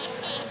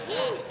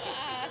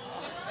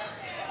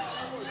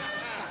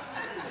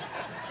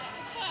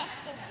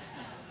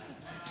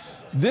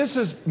 This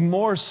is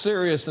more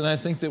serious than I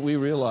think that we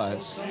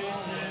realize.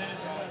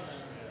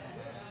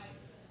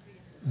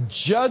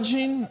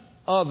 Judging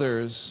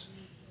others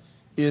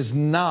is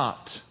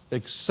not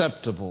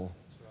acceptable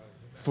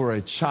for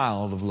a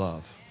child of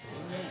love.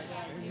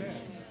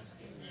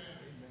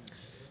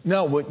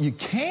 Now, what you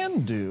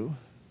can do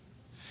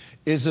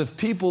is if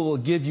people will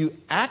give you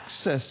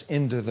access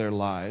into their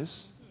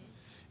lives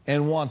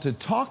and want to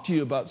talk to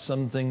you about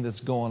something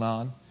that's going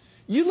on,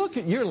 you look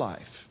at your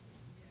life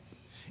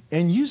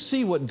and you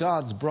see what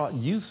God's brought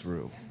you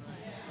through.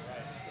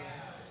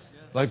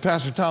 Like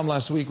Pastor Tom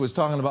last week was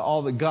talking about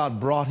all that God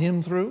brought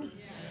him through.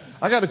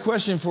 I got a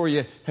question for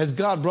you. Has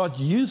God brought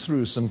you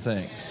through some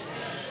things?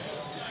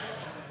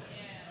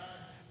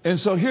 And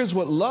so here's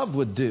what love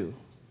would do.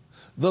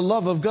 The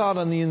love of God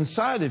on the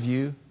inside of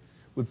you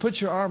would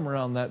put your arm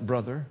around that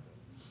brother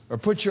or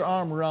put your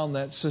arm around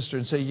that sister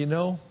and say, you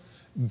know,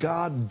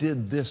 God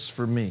did this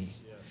for me.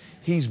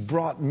 He's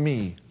brought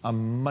me a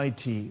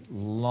mighty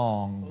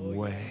long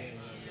way.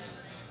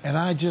 And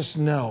I just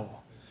know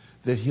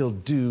that He'll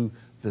do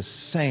the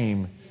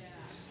same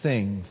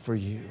thing for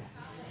you.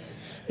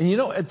 And you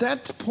know, at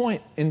that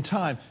point in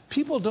time,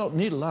 people don't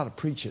need a lot of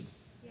preaching.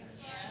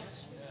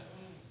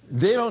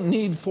 They don't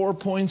need 4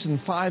 points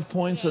and 5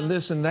 points and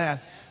this and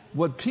that.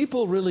 What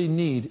people really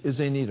need is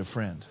they need a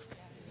friend.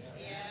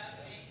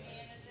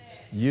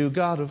 You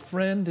got a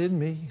friend in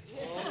me.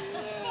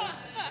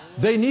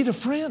 They need a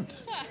friend.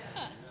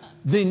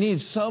 They need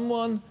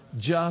someone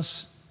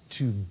just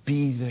to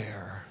be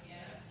there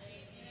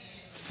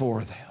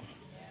for them.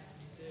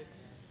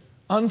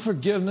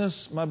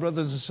 Unforgiveness, my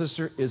brothers and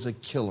sisters, is a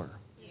killer.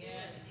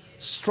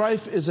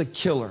 Strife is a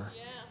killer.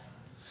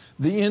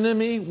 The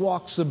enemy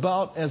walks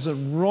about as a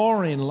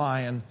roaring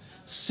lion,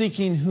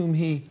 seeking whom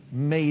he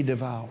may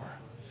devour.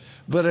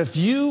 But if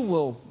you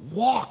will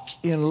walk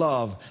in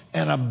love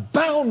and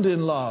abound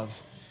in love,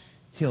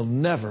 he'll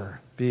never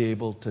be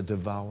able to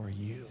devour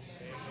you.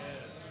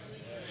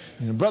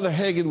 You know, Brother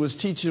Hagin was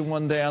teaching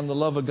one day on the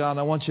love of God.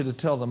 I want you to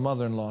tell the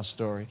mother-in-law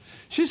story.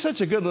 She's such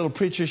a good little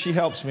preacher. She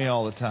helps me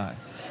all the time.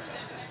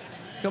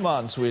 Come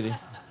on, sweetie.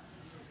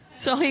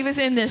 So he was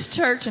in this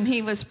church and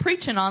he was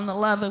preaching on the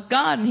love of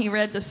God, and he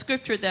read the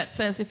scripture that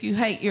says if you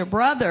hate your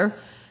brother,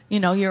 you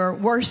know, you're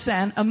worse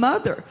than a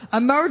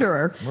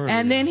murderer.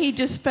 And then he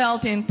just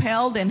felt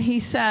impelled, and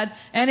he said,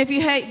 and if you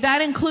hate,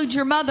 that includes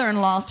your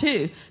mother-in-law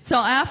too. So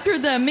after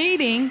the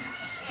meeting,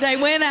 they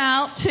went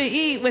out to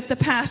eat with the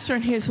pastor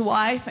and his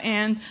wife,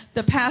 and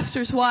the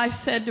pastor's wife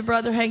said to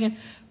Brother Hagin,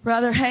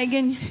 Brother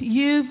Hagin,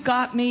 you've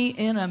got me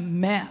in a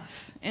mess.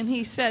 And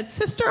he said,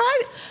 Sister,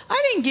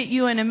 I didn't get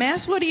you in a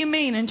mess. What do you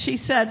mean? And she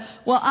said,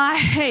 well, I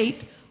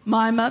hate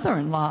my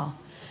mother-in-law.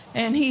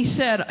 And he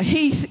said,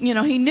 he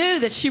knew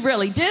that she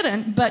really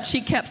didn't, but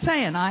she kept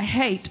saying, I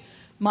hate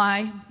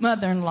my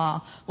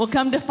mother-in-law. Well,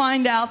 come to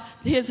find out,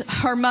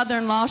 her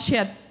mother-in-law, she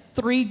had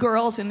 3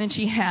 girls, and then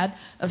she had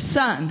a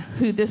son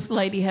who this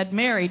lady had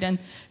married. And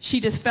she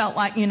just felt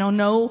like,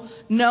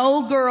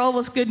 no girl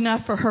was good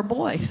enough for her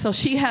boy. So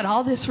she had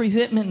all this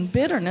resentment and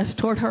bitterness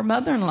toward her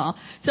mother-in-law.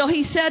 So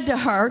he said to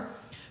her,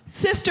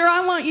 "Sister,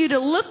 I want you to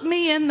look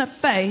me in the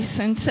face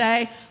and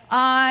say,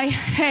 I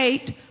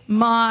hate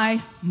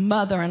my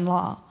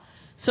mother-in-law."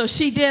 So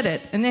she did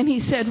it. And then he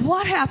said,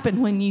 "What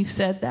happened when you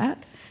said that?"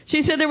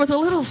 She said, "There was a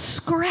little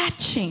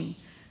scratching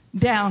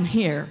down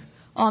here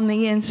on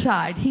the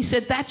inside." He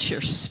said, "That's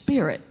your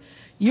spirit.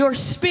 Your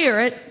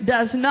spirit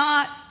does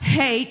not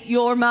hate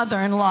your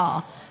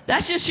mother-in-law.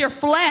 That's just your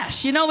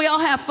flesh. We all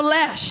have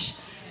flesh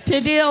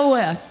to deal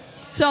with."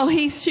 So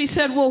she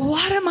said, "Well,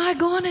 what am I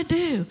going to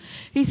do?"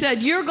 He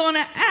said, "You're going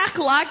to act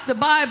like the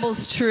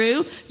Bible's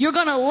true. You're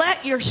going to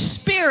let your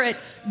spirit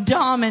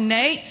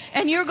dominate,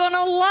 and you're going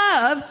to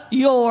love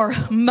your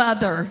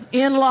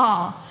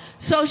mother-in-law."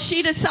 So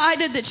she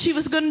decided that she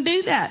was going to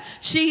do that.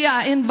 She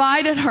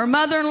invited her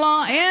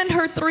mother-in-law and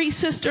her 3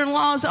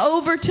 sister-in-laws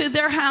over to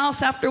their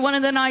house after one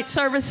of the night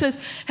services,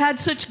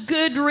 had such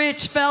good,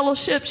 rich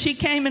fellowship. She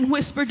came and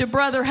whispered to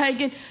Brother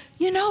Hagin,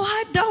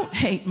 "I don't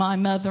hate my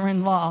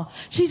mother-in-law.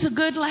 She's a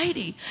good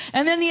lady."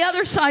 And then the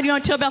other side, you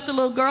want to tell about the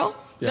little girl?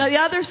 Yeah. The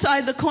other side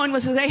of the coin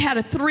was that they had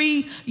a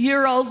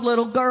 3-year-old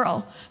little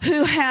girl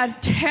who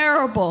had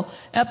terrible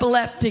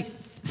epileptic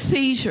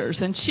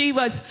seizures, and she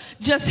was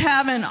just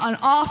having an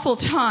awful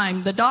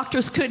time. The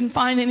doctors couldn't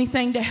find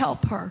anything to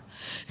help her.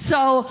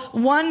 So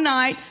one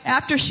night,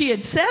 after she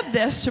had said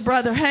this to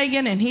Brother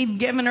Hagin and he'd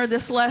given her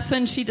this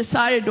lesson, she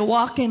decided to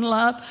walk in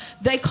love.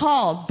 They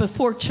called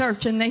before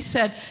church and they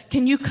said,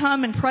 "Can you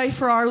come and pray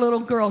for our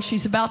little girl?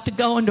 She's about to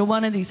go into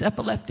one of these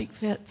epileptic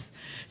fits."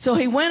 So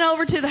he went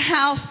over to the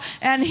house,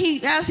 and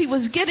as he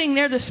was getting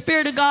there, the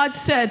Spirit of God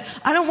said,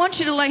 "I don't want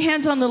you to lay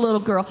hands on the little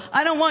girl.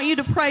 I don't want you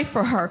to pray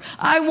for her.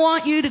 I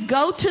want you to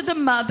go to the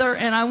mother,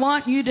 and I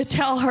want you to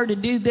tell her to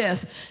do this.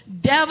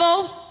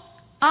 Devil,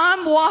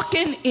 I'm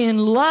walking in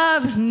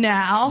love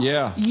now.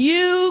 Yeah.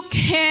 You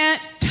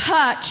can't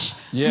touch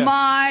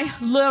my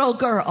little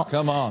girl."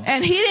 Come on.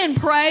 And he didn't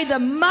pray. The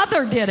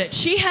mother did it.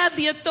 She had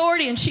the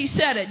authority, and she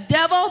said it.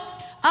 "Devil,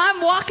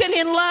 I'm walking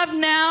in love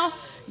now.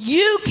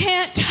 You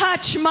can't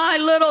touch my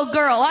little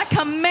girl. I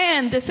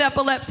command this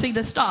epilepsy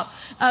to stop."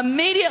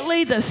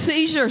 Immediately, the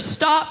seizure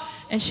stopped,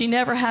 and she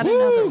never had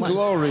another one.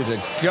 Glory to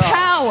God.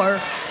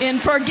 Power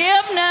in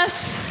forgiveness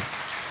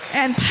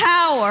and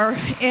power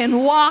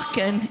in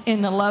walking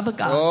in the love of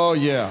God. Oh,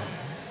 yeah.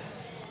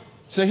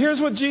 So here's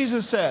what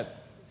Jesus said.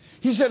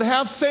 He said,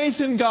 "Have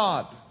faith in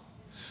God.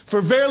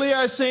 For verily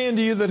I say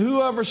unto you that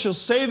whoever shall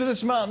say to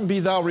this mountain,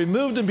 Be thou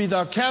removed and be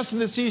thou cast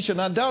into the sea, shall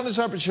not doubt in his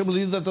heart, but shall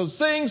believe that those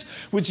things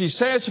which he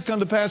saith shall come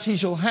to pass, he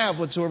shall have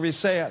whatsoever he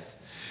saith."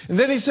 And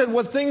then he said,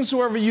 "What things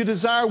soever you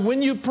desire,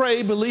 when you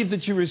pray, believe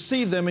that you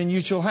receive them, and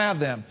you shall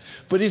have them."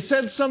 But he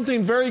said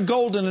something very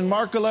golden in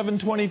Mark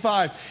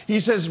 11:25.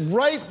 He says,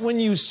 right when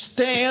you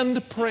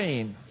stand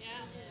praying,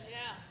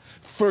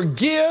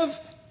 forgive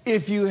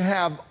if you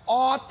have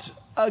aught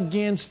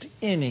against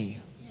any.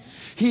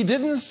 He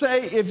didn't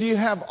say if you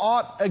have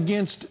aught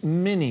against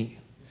many.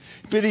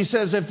 But he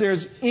says if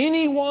there's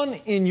anyone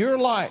in your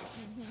life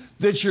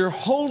that you're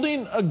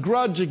holding a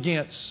grudge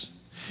against,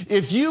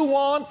 if you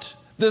want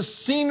the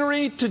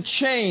scenery to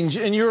change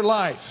in your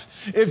life,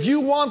 if you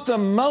want the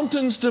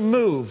mountains to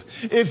move,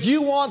 if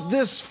you want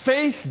this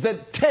faith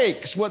that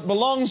takes what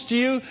belongs to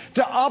you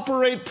to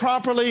operate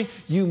properly,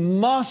 you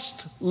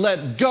must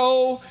let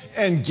go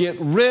and get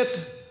rid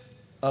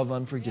of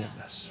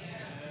unforgiveness.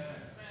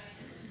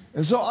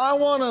 And so I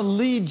want to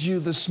lead you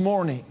this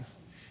morning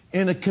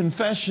in a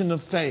confession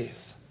of faith.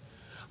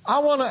 I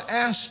want to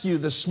ask you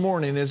this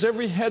morning, as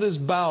every head is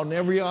bowed and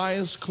every eye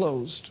is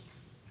closed,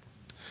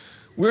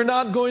 we're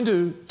not going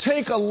to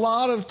take a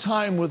lot of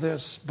time with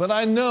this, but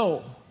I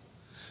know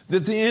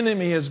that the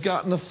enemy has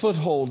gotten a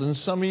foothold in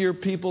some of your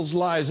people's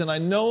lives, and I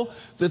know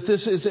that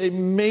this is a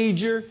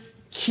major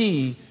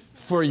key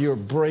for your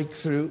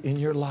breakthrough in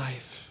your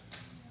life.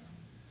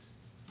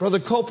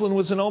 Brother Copeland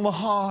was in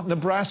Omaha,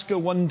 Nebraska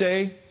one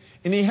day,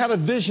 and he had a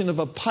vision of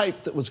a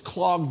pipe that was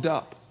clogged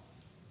up.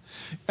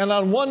 And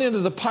on one end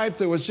of the pipe,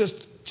 there was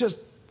just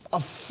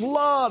a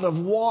flood of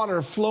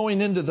water flowing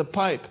into the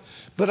pipe.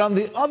 But on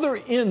the other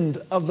end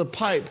of the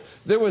pipe,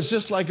 there was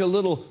just like a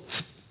little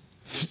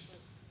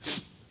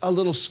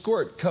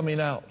squirt coming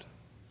out.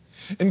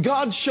 And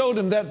God showed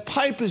him that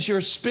pipe is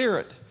your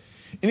spirit.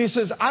 And he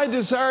says, I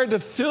desire to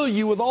fill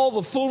you with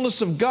all the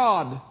fullness of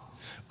God.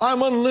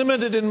 I'm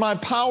unlimited in my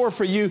power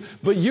for you,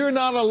 but you're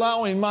not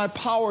allowing my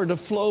power to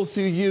flow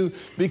through you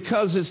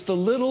because it's the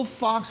little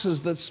foxes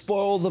that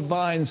spoil the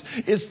vines.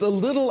 It's the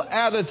little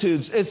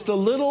attitudes. It's the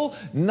little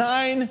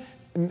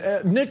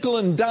nickel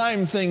and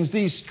dime things,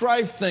 these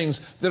strife things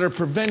that are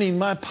preventing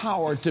my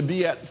power to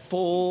be at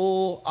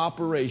full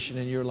operation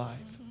in your life.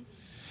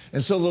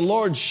 And so the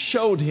Lord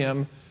showed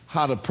him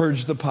how to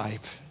purge the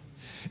pipe.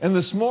 And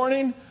this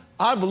morning,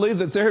 I believe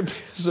that there are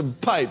some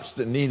pipes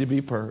that need to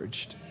be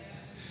purged.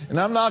 And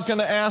I'm not going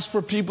to ask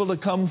for people to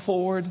come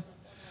forward.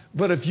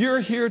 But if you're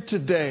here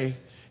today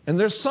and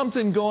there's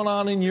something going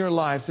on in your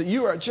life that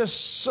you are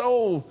just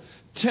so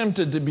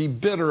tempted to be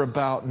bitter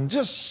about and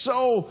just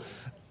so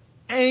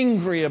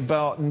angry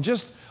about and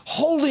just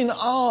holding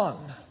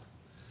on,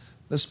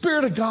 the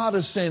Spirit of God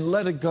is saying,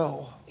 let it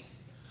go.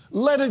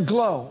 Let it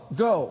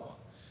go.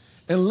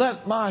 And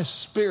let my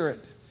Spirit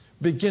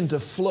begin to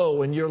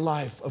flow in your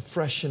life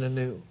afresh and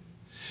anew.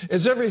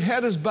 As every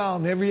head is bowed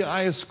and every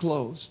eye is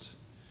closed,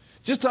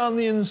 just on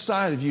the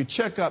inside of you,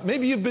 check up.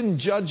 Maybe you've been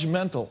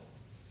judgmental.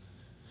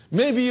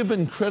 Maybe you've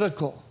been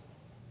critical.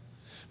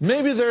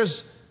 Maybe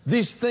there's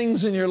these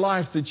things in your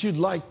life that you'd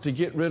like to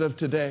get rid of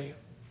today.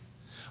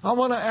 I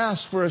want to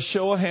ask for a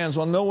show of hands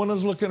while no one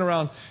is looking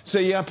around.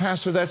 Say, yeah,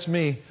 Pastor, that's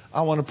me.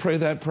 I want to pray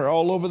that prayer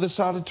all over this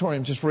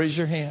auditorium. Just raise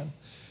your hand.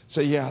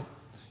 Say, yeah,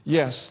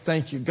 yes,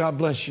 thank you. God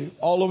bless you.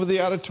 All over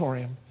the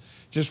auditorium.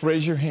 Just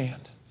raise your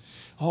hand.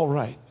 All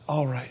right.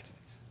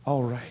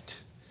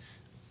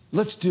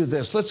 Let's do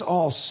this. Let's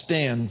all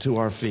stand to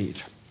our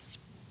feet.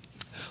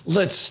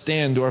 Let's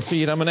stand to our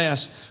feet. I'm going to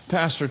ask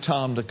Pastor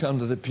Tom to come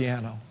to the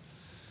piano.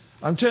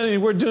 I'm telling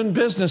you, we're doing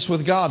business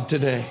with God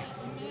today.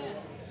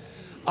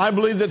 I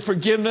believe that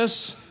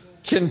forgiveness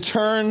can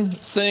turn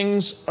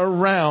things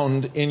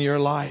around in your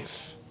life.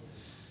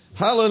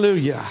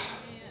 Hallelujah.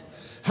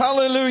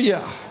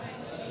 Hallelujah.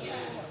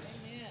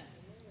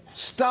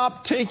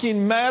 Stop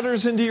taking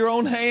matters into your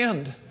own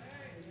hand.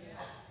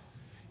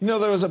 You know,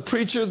 there was a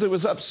preacher that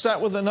was upset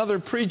with another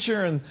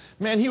preacher, and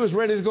man, he was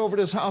ready to go over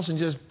to his house and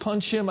just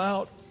punch him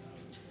out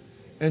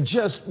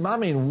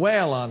and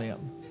wail on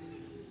him.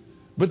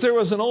 But there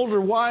was an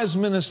older wise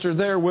minister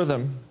there with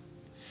him.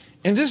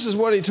 And this is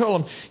what he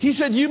told him. He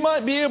said, you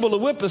might be able to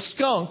whip a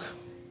skunk,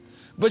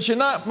 but you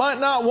might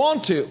not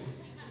want to.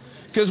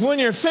 Because when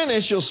you're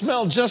finished, you'll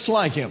smell just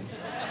like him.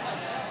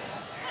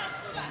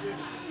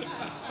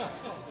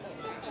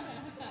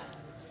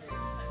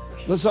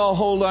 Let's all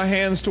hold our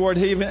hands toward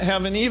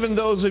heaven. Even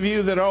those of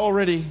you that are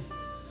already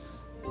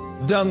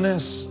done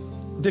this,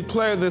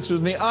 declare this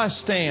with me. I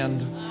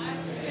stand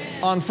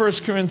on 1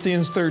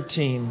 Corinthians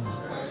 13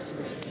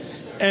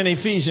 and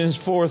Ephesians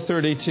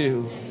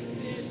 4:32.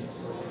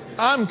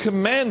 I'm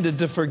commanded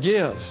to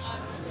forgive,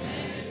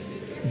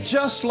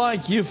 just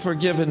like you've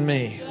forgiven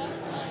me.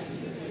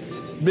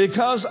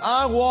 Because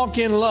I walk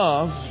in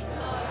love,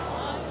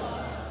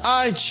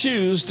 I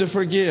choose to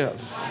forgive.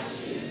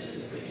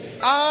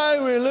 I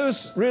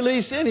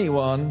release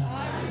anyone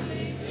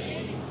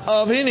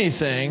of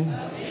anything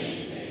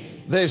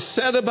they've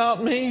said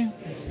about me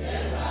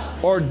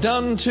or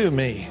done to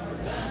me.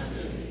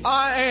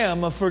 I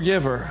am a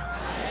forgiver.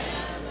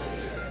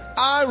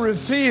 I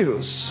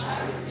refuse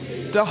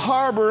to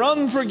harbor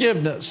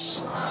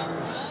unforgiveness,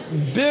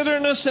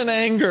 bitterness, and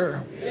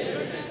anger.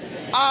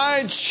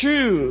 I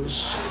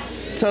choose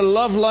to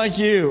love like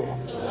you.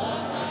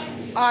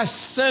 I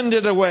send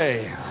it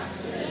away.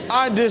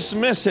 I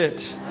dismiss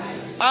it.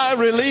 I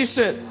release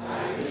it.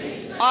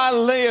 I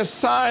lay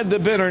aside the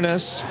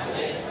bitterness.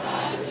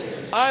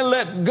 I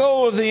let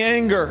go of the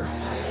anger.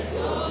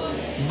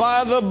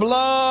 By the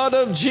blood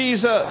of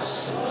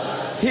Jesus,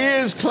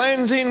 His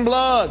cleansing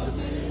blood,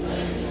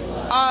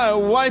 I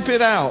wipe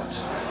it out.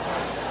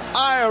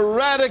 I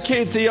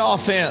eradicate the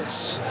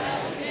offense.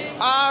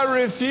 I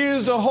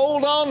refuse to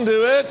hold on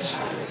to it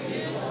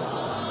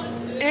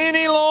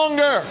any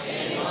longer,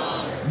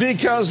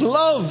 because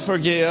love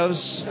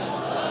forgives.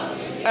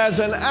 As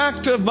an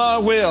act of my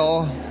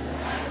will,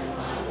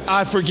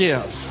 I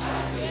forgive.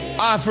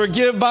 I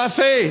forgive by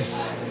faith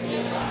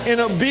in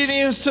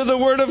obedience to the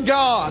Word of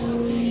God.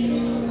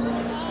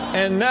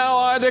 And now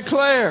I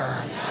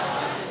declare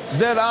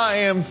that I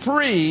am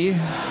free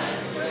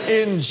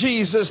in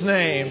Jesus'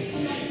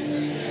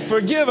 name.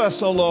 Forgive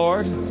us, O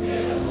Lord,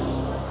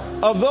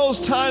 of those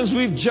times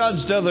we've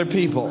judged other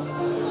people,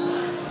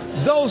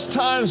 those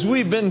times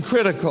we've been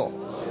critical.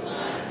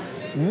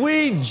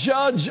 We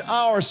judge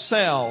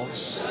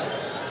ourselves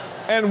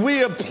and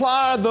we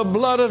apply the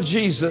blood of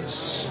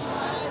Jesus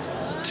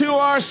to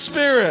our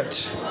spirit,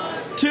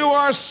 to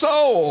our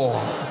soul,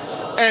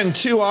 and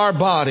to our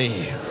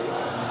body.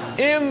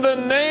 In the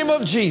name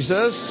of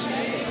Jesus,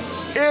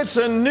 it's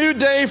a new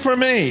day for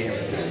me.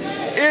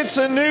 It's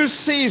a new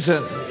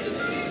season.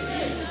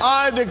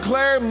 I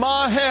declare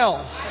my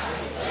health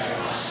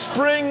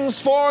springs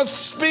forth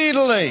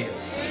speedily.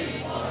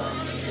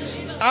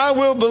 I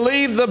will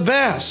believe the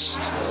best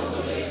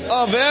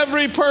of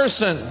every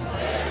person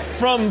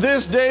from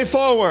this day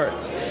forward.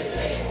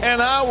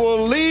 And I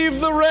will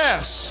leave the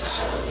rest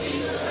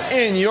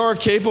in your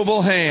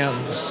capable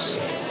hands.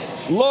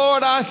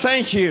 Lord, I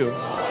thank you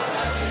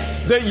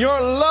that your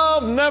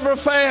love never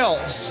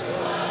fails.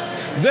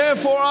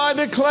 Therefore, I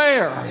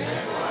declare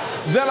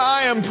that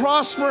I am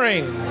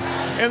prospering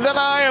and that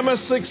I am a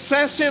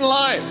success in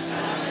life.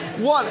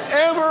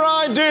 Whatever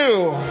I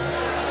do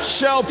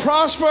shall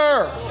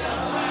prosper,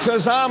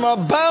 because I'm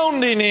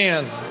abounding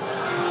in,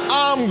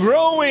 I'm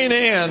growing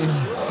in,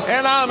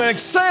 and I'm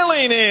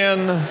excelling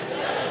in,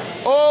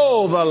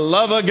 oh, the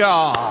love of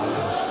God.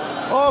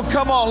 Oh,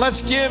 come on,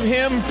 let's give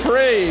Him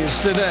praise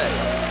today.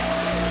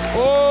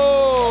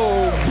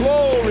 Oh,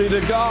 glory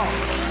to God.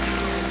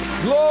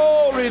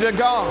 Glory to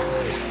God.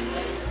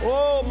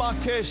 Oh,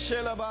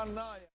 Makeshelabanaya.